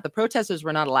could not, the protesters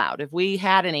were not allowed. If we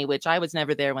had any, which I was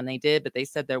never there when they did, but they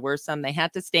said there were some, they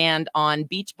had to stand on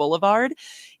Beach Boulevard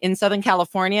in Southern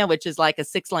California, which is like a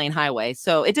 6-lane highway.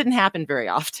 So it didn't happen very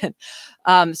often.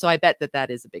 So I bet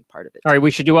that is a big part of it. All right,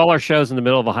 we should do all our shows in the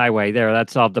middle of a highway there. That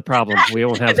solved the problem. We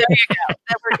won't have There you go.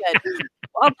 We're good.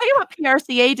 I'll tell you what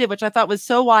PRCA did, which I thought was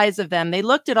so wise of them. They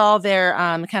looked at all their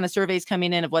kind of surveys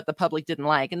coming in of what the public didn't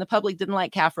like. And the public didn't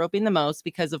like calf roping the most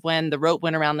because of when the rope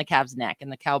went around the calf's neck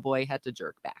and the cowboy had to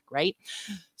jerk back, right?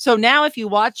 So now if you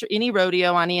watch any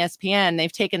rodeo on ESPN,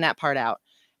 they've taken that part out.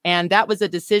 And that was a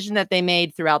decision that they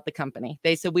made throughout the company.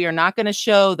 They said, we are not going to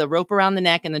show the rope around the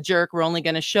neck and the jerk. We're only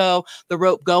going to show the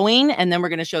rope going, and then we're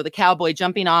going to show the cowboy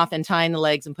jumping off and tying the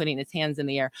legs and putting his hands in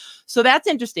the air. So that's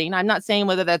interesting. I'm not saying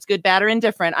whether that's good, bad, or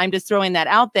indifferent. I'm just throwing that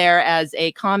out there as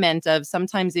a comment of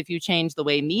sometimes if you change the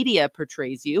way media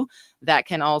portrays you, that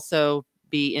can also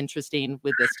be interesting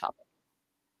with this topic.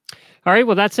 All right,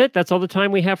 well, that's it. That's all the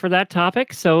time we have for that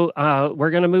topic. So we're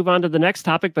going to move on to the next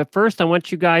topic. But first, I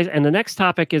want you guys, and the next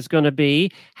topic is going to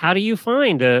be, how do you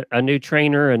find a new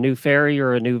trainer, a new farrier,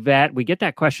 or a new vet? We get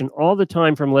that question all the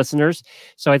time from listeners.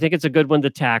 So I think it's a good one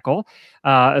to tackle.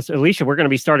 So Alicia, we're going to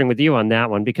be starting with you on that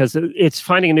one, because it's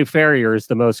finding a new farrier is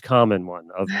the most common one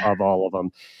of all of them.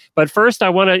 But first, I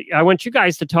want you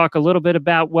guys to talk a little bit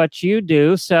about what you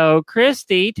do. So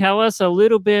Christy, tell us a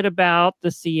little bit about the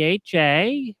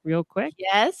CHA real quick.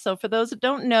 Yes. So for those that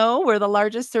don't know, we're the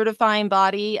largest certifying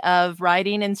body of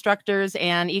riding instructors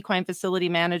and equine facility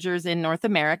managers in North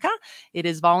America. It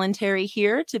is voluntary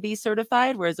here to be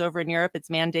certified, whereas over in Europe, it's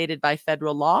mandated by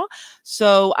federal law.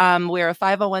 So we're a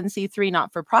 501c3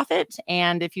 not-for-profit.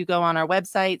 And if you go on our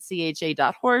website,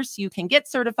 cha.horse, you can get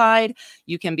certified,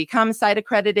 you can become site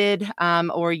accredited,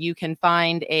 or you can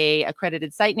find a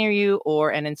accredited site near you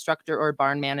or an instructor or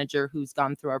barn manager who's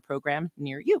gone through our program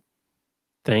near you.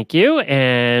 Thank you.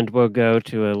 And we'll go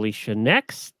to Alicia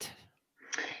next.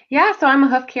 Yeah, so I'm a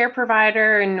hoof care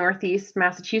provider in Northeast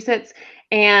Massachusetts.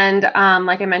 And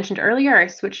like I mentioned earlier, I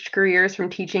switched careers from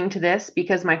teaching to this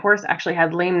because my horse actually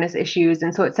had lameness issues.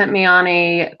 And so it sent me on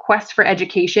a quest for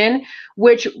education,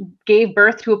 which gave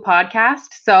birth to a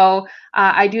podcast. So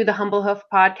I do the Humble Hoof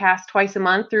podcast twice a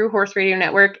month through Horse Radio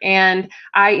Network. And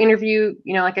I interview,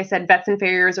 like I said, vets and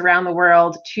farriers around the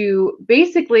world to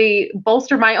basically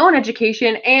bolster my own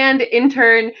education and in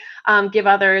turn give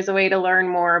others a way to learn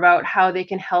more about how they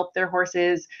can help their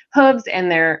horses' hooves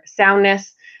and their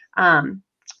soundness.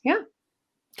 Yeah.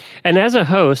 And as a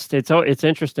host, it's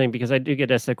interesting because I do get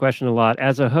asked that question a lot.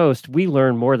 As a host, we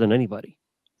learn more than anybody.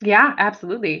 Yeah,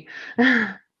 absolutely.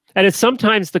 And it's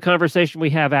sometimes the conversation we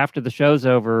have after the show's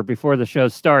over, before the show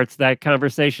starts, that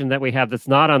conversation that we have that's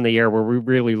not on the air where we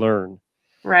really learn.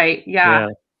 Right. Yeah.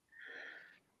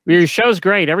 Your show's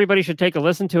great. Everybody should take a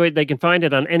listen to it. They can find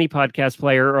it on any podcast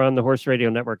player or on the Horse Radio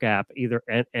Network app, either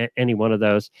any one of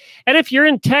those. And if you're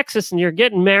in Texas and you're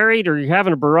getting married or you're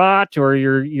having a barat or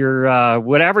you're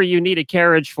whatever you need a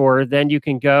carriage for, then you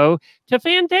can go to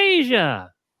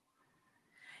Fantasia.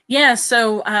 Yeah,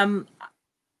 so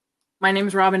my name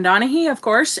is Robin Donahe, of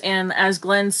course, and as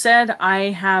Glenn said, I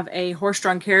have a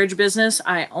horse-drawn carriage business.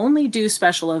 I only do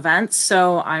special events,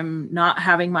 so I'm not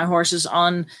having my horses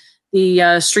on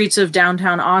the streets of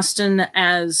downtown Austin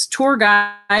as tour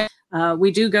guide.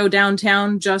 We do go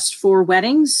downtown just for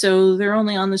weddings, so they're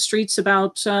only on the streets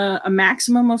about a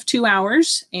maximum of 2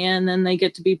 hours, and then they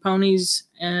get to be ponies,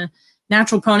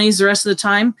 natural ponies the rest of the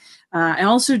time. I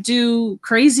also do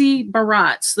crazy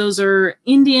barats. Those are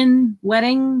Indian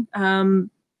wedding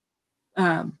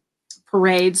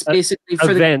parades, basically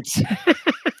for events.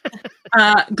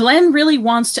 Glenn really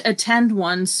wants to attend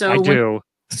one, so I do.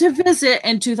 To visit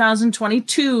in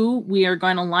 2022, we are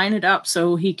going to line it up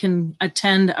so he can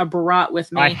attend a barat with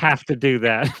me. I have to do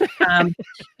that.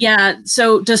 Yeah.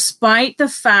 So despite the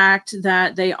fact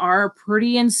that they are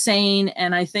pretty insane,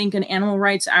 and I think an animal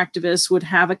rights activist would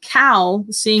have a cow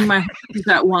seeing my horses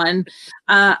at one,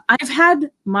 I've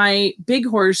had my big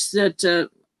horse that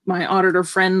my auditor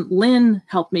friend Lynn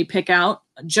helped me pick out,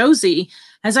 Josie,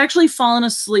 has actually fallen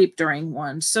asleep during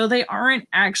one. So they aren't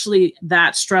actually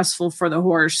that stressful for the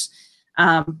horse.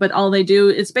 But all they do,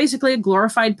 it's basically a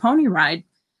glorified pony ride.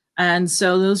 And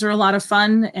so those are a lot of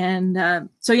fun. And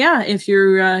so, yeah, if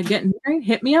you're getting married,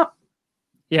 hit me up.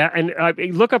 Yeah, and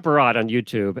look up Barat on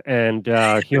YouTube, and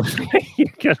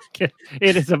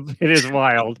it is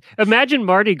wild. Imagine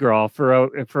Mardi Gras for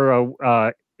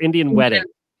a Indian wedding.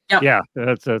 Yep. Yeah,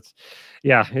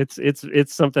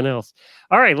 it's something else.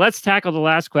 All right, let's tackle the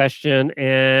last question.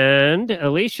 And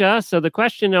Alicia, so the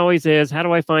question always is, how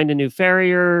do I find a new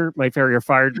farrier? My farrier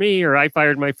fired me, or I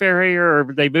fired my farrier,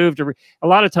 or they moved. A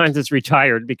lot of times it's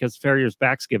retired because farriers'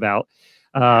 backs give out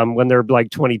when they're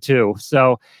like 22.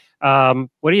 So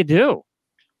what do you do?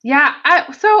 Yeah,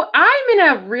 so I'm in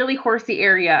a really horsey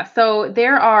area. So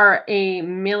there are a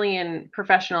million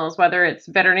professionals, whether it's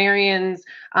veterinarians,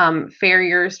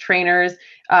 farriers, trainers,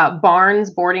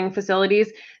 barns, boarding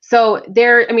facilities. So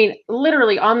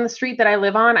literally on the street that I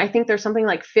live on, I think there's something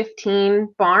like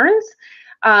 15 barns.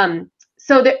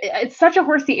 so it's such a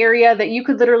horsey area that you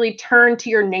could literally turn to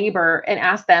your neighbor and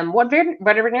ask them, what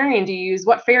veterinarian do you use?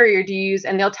 What farrier do you use?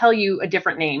 And they'll tell you a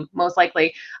different name, most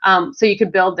likely. So you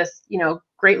could build this,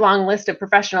 great long list of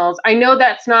professionals. I know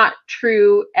that's not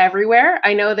true everywhere.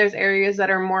 I know there's areas that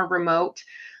are more remote.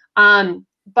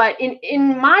 But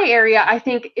in my area, I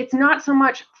think it's not so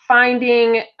much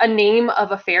finding a name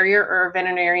of a farrier or a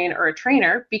veterinarian or a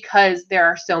trainer, because there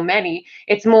are so many.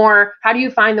 It's more, how do you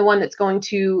find the one that's going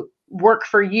to work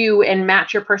for you and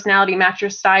match your personality, match your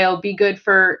style, be good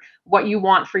for what you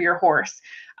want for your horse.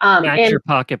 Match your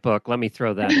pocketbook. Let me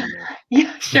throw that in there.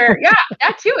 Yeah, sure. Yeah,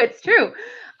 that too. It's true.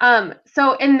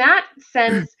 So in that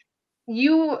sense,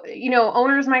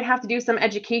 owners might have to do some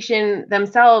education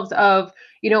themselves of,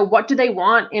 what do they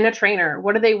want in a trainer?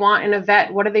 What do they want in a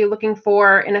vet? What are they looking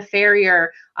for in a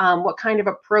farrier? What kind of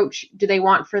approach do they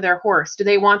want for their horse? Do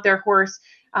they want their horse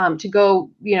to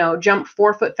go, jump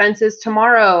 4-foot fences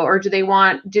tomorrow? Or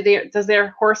does their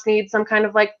horse need some kind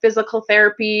of like physical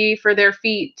therapy for their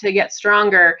feet to get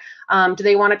stronger? Do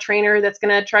they want a trainer that's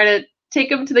going to try to take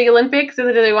them to the Olympics,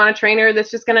 or do they want a trainer that's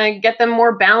just going to get them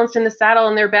more balanced in the saddle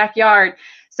in their backyard?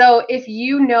 So if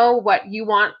you know what you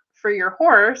want for your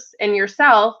horse and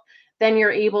yourself, then you're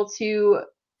able to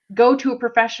go to a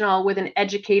professional with an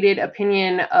educated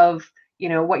opinion of,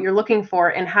 what you're looking for,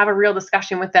 and have a real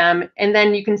discussion with them. And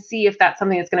then you can see if that's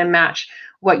something that's going to match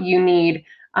what you need.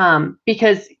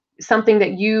 Because something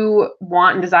that you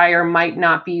want and desire might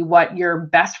not be what your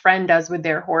best friend does with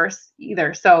their horse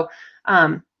either. So,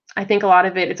 I think a lot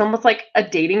of it's almost like a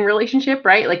dating relationship,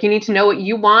 right? Like you need to know what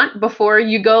you want before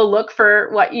you go look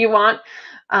for what you want.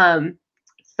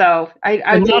 So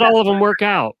and not all of them work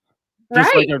out.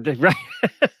 Right. Right.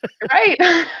 Right.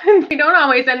 They don't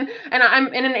always. And I'm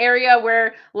in an area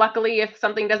where luckily if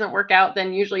something doesn't work out,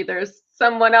 then usually there's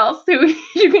someone else who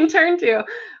you can turn to.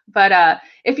 But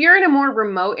if you're in a more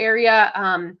remote area,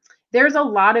 there's a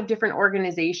lot of different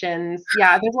organizations.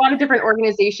 Yeah, there's a lot of different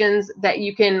organizations that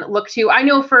you can look to. I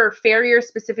know for farriers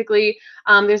specifically,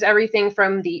 there's everything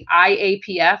from the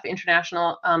IAPF,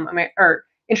 International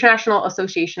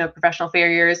Association of Professional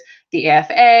Farriers, the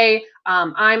AFA.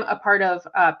 I'm a part of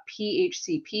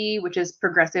PHCP, which is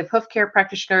Progressive Hoof Care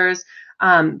Practitioners.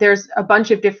 There's a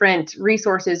bunch of different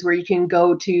resources where you can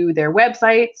go to their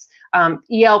websites.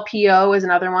 ELPO is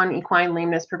another one, Equine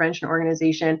Lameness Prevention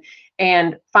Organization,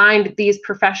 and find these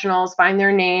professionals, find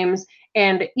their names.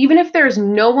 And even if there's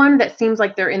no one that seems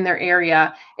like they're in their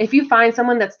area, if you find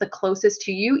someone that's the closest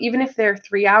to you, even if they're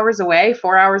 3 hours away,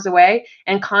 4 hours away,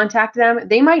 and contact them,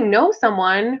 they might know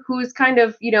someone who's kind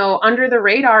of, under the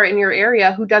radar in your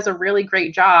area who does a really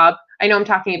great job. I know I'm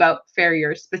talking about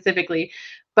farriers specifically,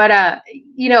 but,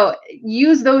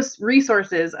 use those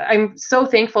resources. I'm so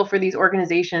thankful for these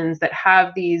organizations that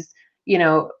have these,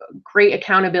 great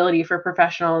accountability for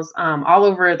professionals all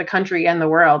over the country and the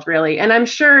world, really. And I'm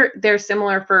sure they're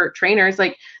similar for trainers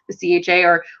like the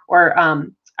CHA or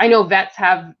I know vets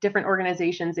have different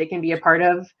organizations they can be a part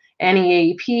of,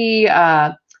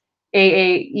 NEAEP,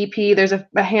 AAEP. There's a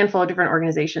handful of different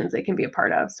organizations they can be a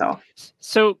part of.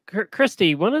 So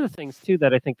Christy, one of the things too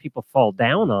that I think people fall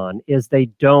down on is they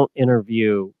don't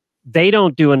interview. They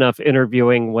don't do enough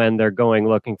interviewing when they're going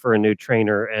looking for a new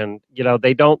trainer, and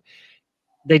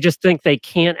they just think they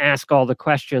can't ask all the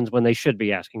questions when they should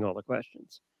be asking all the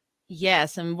questions.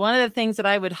 Yes. And one of the things that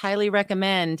I would highly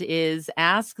recommend is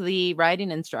ask the riding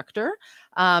instructor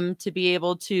to be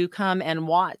able to come and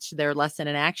watch their lesson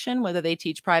in action, whether they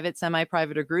teach private,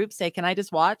 semi-private, or group. Say, can I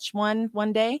just watch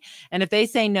one day? And if they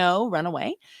say no, run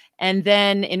away. And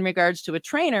then in regards to a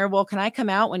trainer, well, can I come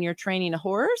out when you're training a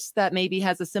horse that maybe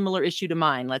has a similar issue to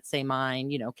mine? Let's say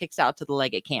mine, kicks out to the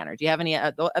leg at canter. Do you have any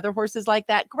other horses like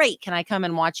that? Great. Can I come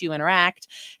and watch you interact?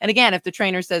 And again, if the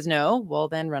trainer says no, well,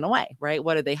 then run away, right?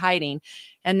 What are they hiding?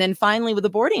 And then finally, with a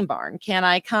boarding barn, can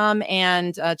I come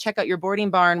and check out your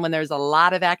boarding barn when there's a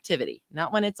lot of activity?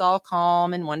 Not when it's all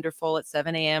calm and wonderful at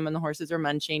 7 a.m. and the horses are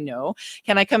munching. No.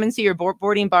 Can I come and see your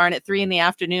boarding barn at 3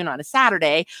 p.m. on a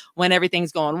Saturday when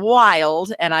everything's going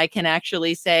wild? And I can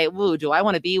actually say, woo, do I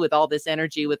want to be with all this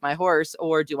energy with my horse,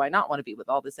 or do I not want to be with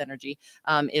all this energy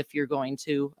if you're going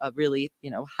to a really,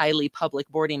 highly public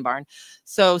boarding barn?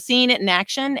 So seeing it in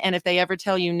action, and if they ever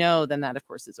tell you no, then that, of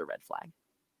course, is a red flag.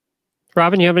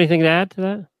 Robin, you have anything to add to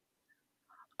that?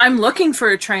 I'm looking for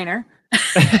a trainer.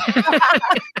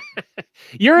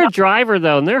 You're a driver,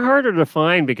 though, and they're harder to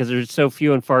find because there's so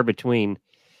few and far between.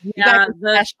 Yeah,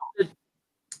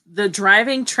 the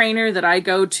driving trainer that I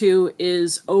go to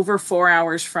is over 4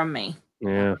 hours from me.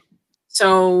 Yeah.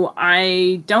 So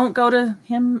I don't go to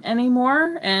him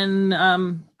anymore, and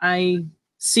I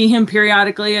see him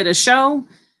periodically at a show.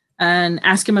 and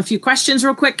ask him a few questions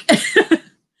real quick.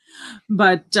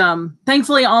 But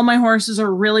thankfully, all my horses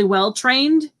are really well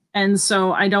trained. And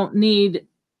so I don't need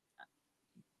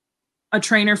a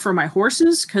trainer for my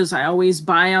horses because I always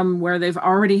buy them where they've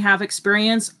already have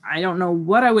experience. I don't know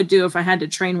what I would do if I had to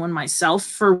train one myself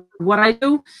for what I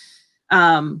do.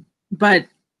 But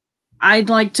I'd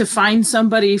like to find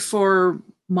somebody for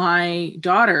my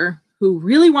daughter who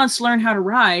really wants to learn how to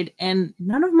ride. And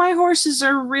none of my horses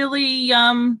are really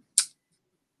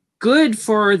good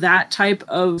for that type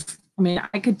of, I mean,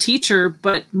 I could teach her,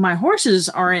 but my horses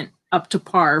aren't up to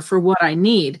par for what I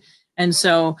need. And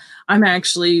so I'm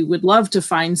actually would love to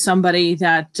find somebody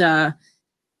that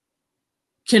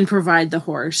can provide the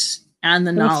horse and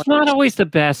the knowledge. It's not always the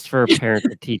best for a parent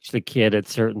to teach the kid at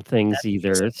certain things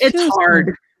either. It's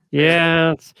hard.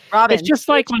 Yeah. Robin, it's just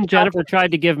like when Jennifer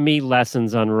tried to give me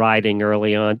lessons on riding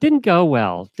early on. Didn't go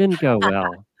well.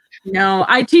 No,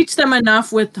 I teach them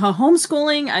enough with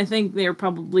homeschooling. I think they're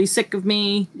probably sick of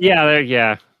me.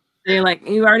 Yeah. They're like,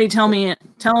 you already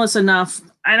tell us enough.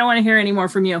 I don't want to hear any more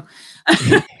from you.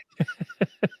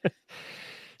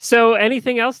 So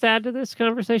anything else to add to this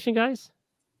conversation, guys?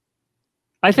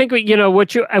 I think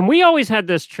we always had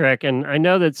this trick, and I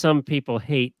know that some people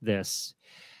hate this,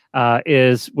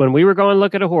 is when we were going to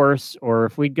look at a horse,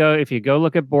 or if you go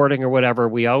look at boarding or whatever,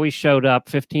 we always showed up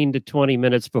 15 to 20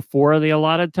 minutes before the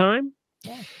allotted time.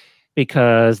 Yeah.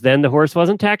 Because then the horse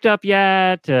wasn't tacked up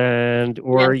yet,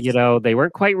 or they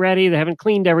weren't quite ready. They haven't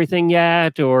cleaned everything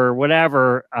yet, or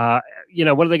whatever. What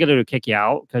are they going to do? Kick you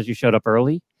out because you showed up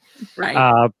early?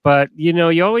 Right. But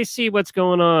you always see what's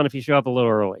going on if you show up a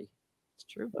little early. It's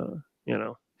true.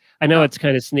 I know it's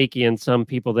kind of sneaky, and some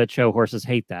people that show horses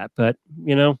hate that, but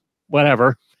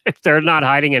whatever. If they're not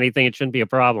hiding anything, it shouldn't be a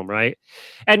problem, right?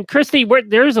 And Christy,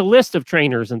 there's a list of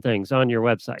trainers and things on your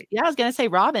website. Yeah, I was going to say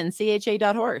Robin,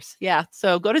 cha.horse. Yeah,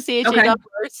 so go to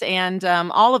cha.horse, and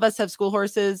all of us have school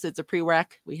horses. It's a prereq.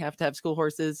 We have to have school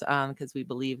horses because we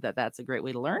believe that that's a great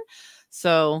way to learn.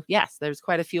 So yes, there's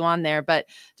quite a few on there, but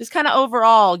just kind of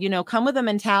overall, come with a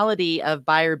mentality of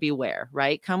buyer beware,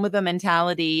 right? Come with a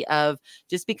mentality of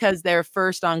just because they're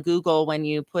first on Google when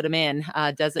you put them in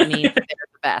doesn't mean that they're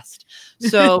the best.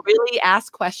 So really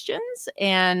ask questions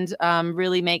and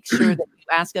really make sure that you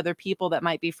ask other people that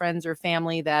might be friends or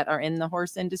family that are in the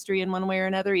horse industry in one way or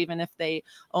another, even if they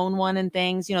own one and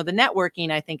things. The networking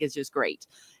I think is just great.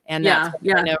 And that's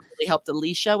what I know really helped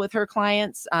Alicia with her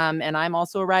clients. And I'm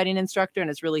also a riding instructor, and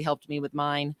it's really helped me with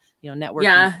mine, networking.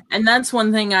 Yeah. And that's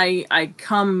one thing I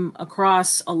come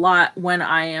across a lot when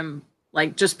I am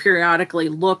like just periodically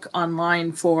look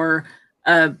online for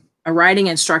a riding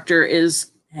instructor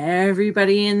is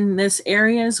everybody in this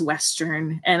area is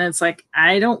Western. And it's like,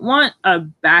 I don't want a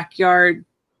backyard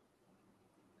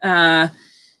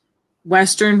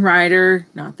Western rider.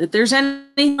 Not that there's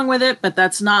anything wrong with it, but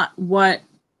that's not what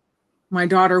my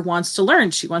daughter wants to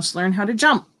learn. She wants to learn how to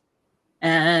jump.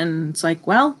 And it's like,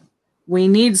 well, we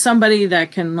need somebody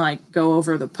that can like go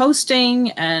over the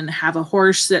posting and have a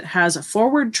horse that has a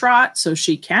forward trot so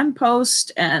she can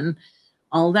post and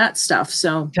all that stuff.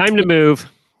 So time to move.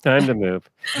 Not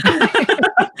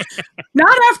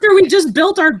after we just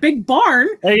built our big barn.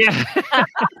 Yeah.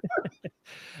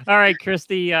 All right,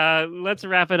 Christy, let's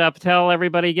wrap it up. Tell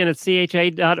everybody again, it's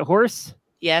cha.horse.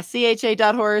 Yeah,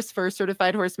 cha.horse for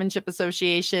Certified Horsemanship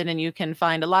Association. And you can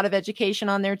find a lot of education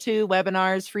on there too,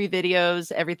 webinars, free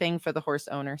videos, everything for the horse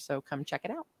owner. So come check it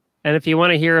out. And if you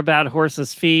want to hear about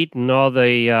horses' feet and all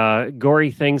the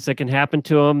gory things that can happen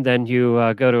to them, then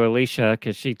you go to Alicia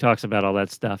because she talks about all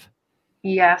that stuff.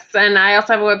 Yes, and I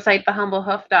also have a website,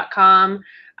 thehumblehoof.com.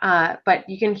 But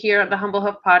you can hear the Humble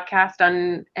Hoof podcast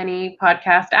on any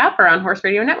podcast app or on Horse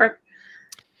Radio Network.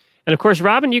 And of course,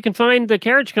 Robin, you can find the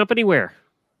carriage company where?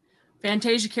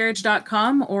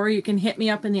 FantasiaCarriage.com, or you can hit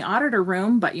me up in the auditor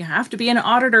room, but you have to be an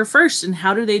auditor first. And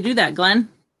how do they do that, Glenn?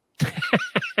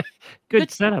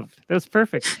 Good setup. That's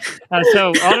perfect.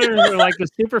 So auditors are like the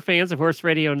super fans of Horse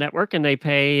Radio Network, and they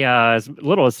pay as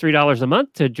little as $3 a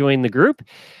month to join the group.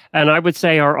 And I would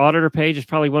say our auditor page is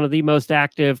probably one of the most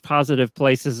active, positive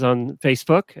places on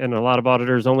Facebook. And a lot of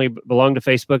auditors only belong to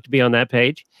Facebook to be on that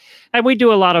page. And we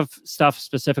do a lot of stuff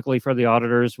specifically for the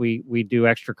auditors. We do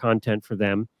extra content for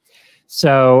them.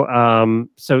 So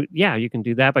yeah, you can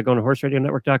do that by going to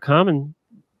horseradionetwork.com and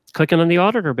clicking on the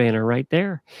auditor banner right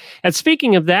there. And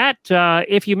speaking of that,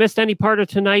 if you missed any part of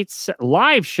tonight's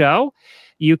live show,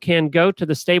 you can go to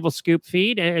the Stable Scoop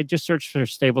feed and just search for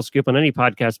Stable Scoop on any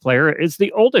podcast player. It's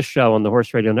the oldest show on the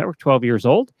Horse Radio Network, 12 years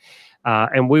old.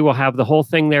 And we will have the whole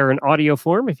thing there in audio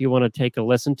form if you want to take a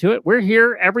listen to it. We're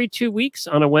here every 2 weeks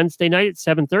on a Wednesday night at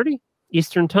 7:30.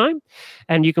 Eastern time,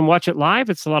 and you can watch it live.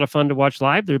 It's a lot of fun to watch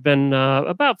live. There have been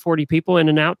about 40 people in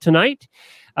and out tonight,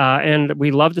 and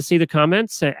we love to see the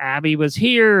comments. Abby was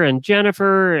here, and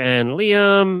Jennifer, and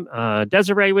Liam,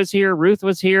 Desiree was here, Ruth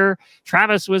was here,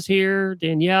 Travis was here,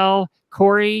 Danielle,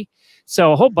 Corey.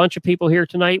 So a whole bunch of people here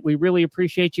tonight. We really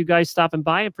appreciate you guys stopping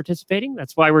by and participating.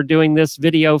 That's why we're doing this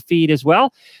video feed as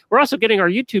well. We're also getting our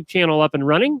YouTube channel up and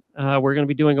running. We're going to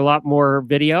be doing a lot more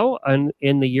video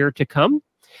in the year to come.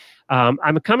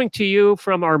 I'm coming to you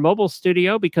from our mobile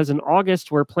studio because in August,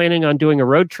 we're planning on doing a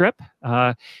road trip.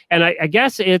 And I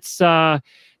guess it's the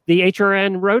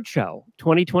HRN Roadshow.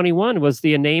 2021 was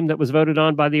the name that was voted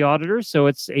on by the auditors. So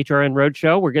it's HRN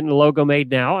Roadshow. We're getting the logo made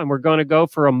now, and we're going to go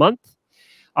for a month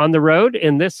on the road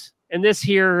in this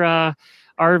here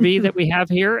RV that we have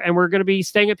here, and we're going to be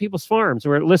staying at people's farms.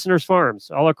 We're at listeners'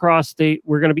 farms all across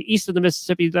we're going to be east of the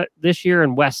Mississippi this year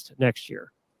and west next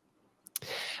year.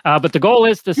 But the goal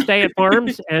is to stay at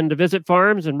farms and to visit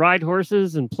farms and ride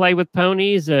horses and play with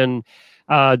ponies and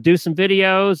do some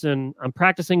videos. And I'm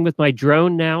practicing with my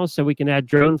drone now so we can add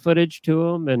drone footage to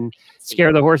them and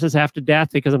scare the horses half to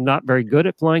death because I'm not very good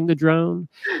at flying the drone.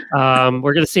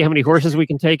 We're going to see how many horses we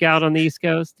can take out on the East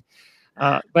Coast.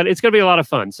 But it's going to be a lot of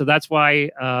fun. So that's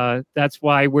why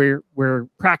we're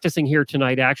practicing here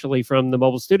tonight, actually, from the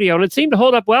mobile studio. And it seemed to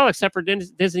hold up well, except for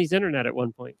Disney's internet at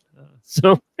one point.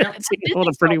 So it seemed to hold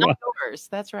up pretty well.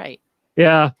 That's right.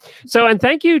 Yeah. So, and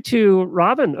thank you to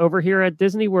Robin over here at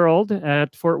Disney World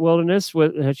at Fort Wilderness.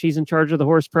 She's in charge of the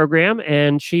horse program,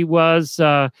 and she was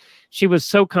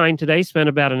so kind today. Spent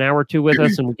about an hour or two with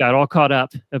us, and we got all caught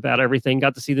up about everything.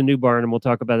 Got to see the new barn, and we'll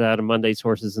talk about that on Monday's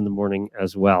Horses in the Morning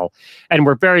as well. And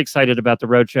we're very excited about the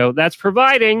roadshow. That's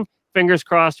providing, fingers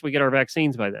crossed, we get our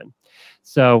vaccines by then.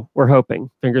 So we're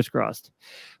hoping, fingers crossed.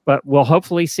 But we'll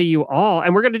hopefully see you all.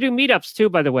 And we're going to do meetups too,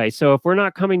 by the way. So if we're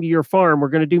not coming to your farm, we're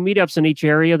going to do meetups in each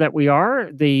area that we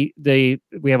are. We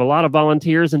have a lot of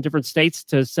volunteers in different states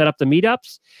to set up the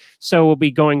meetups. So we'll be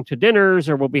going to dinners,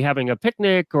 or we'll be having a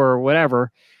picnic, or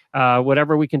whatever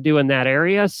we can do in that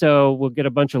area. So we'll get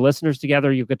a bunch of listeners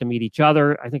together. You'll get to meet each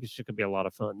other. I think it's going to be a lot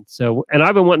of fun. So, and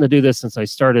I've been wanting to do this since I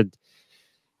started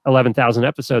 11,000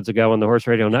 episodes ago on the Horse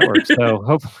Radio Network.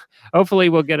 So hopefully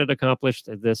we'll get it accomplished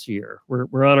this year.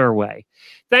 We're on our way.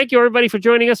 Thank you, everybody, for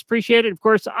joining us. Appreciate it. Of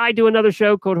course, I do another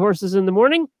show called Horses in the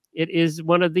Morning. It is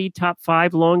one of the top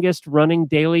 5 longest running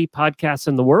daily podcasts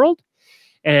in the world.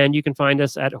 And you can find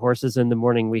us at Horses in the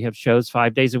Morning. We have shows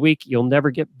 5 days a week. You'll never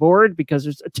get bored because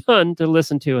there's a ton to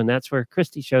listen to. And that's where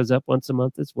Christy shows up once a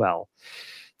month as well.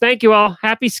 Thank you all.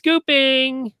 Happy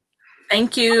scooping.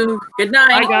 Thank you. Good night.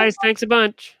 Bye, guys. Thanks a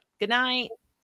bunch. Good night.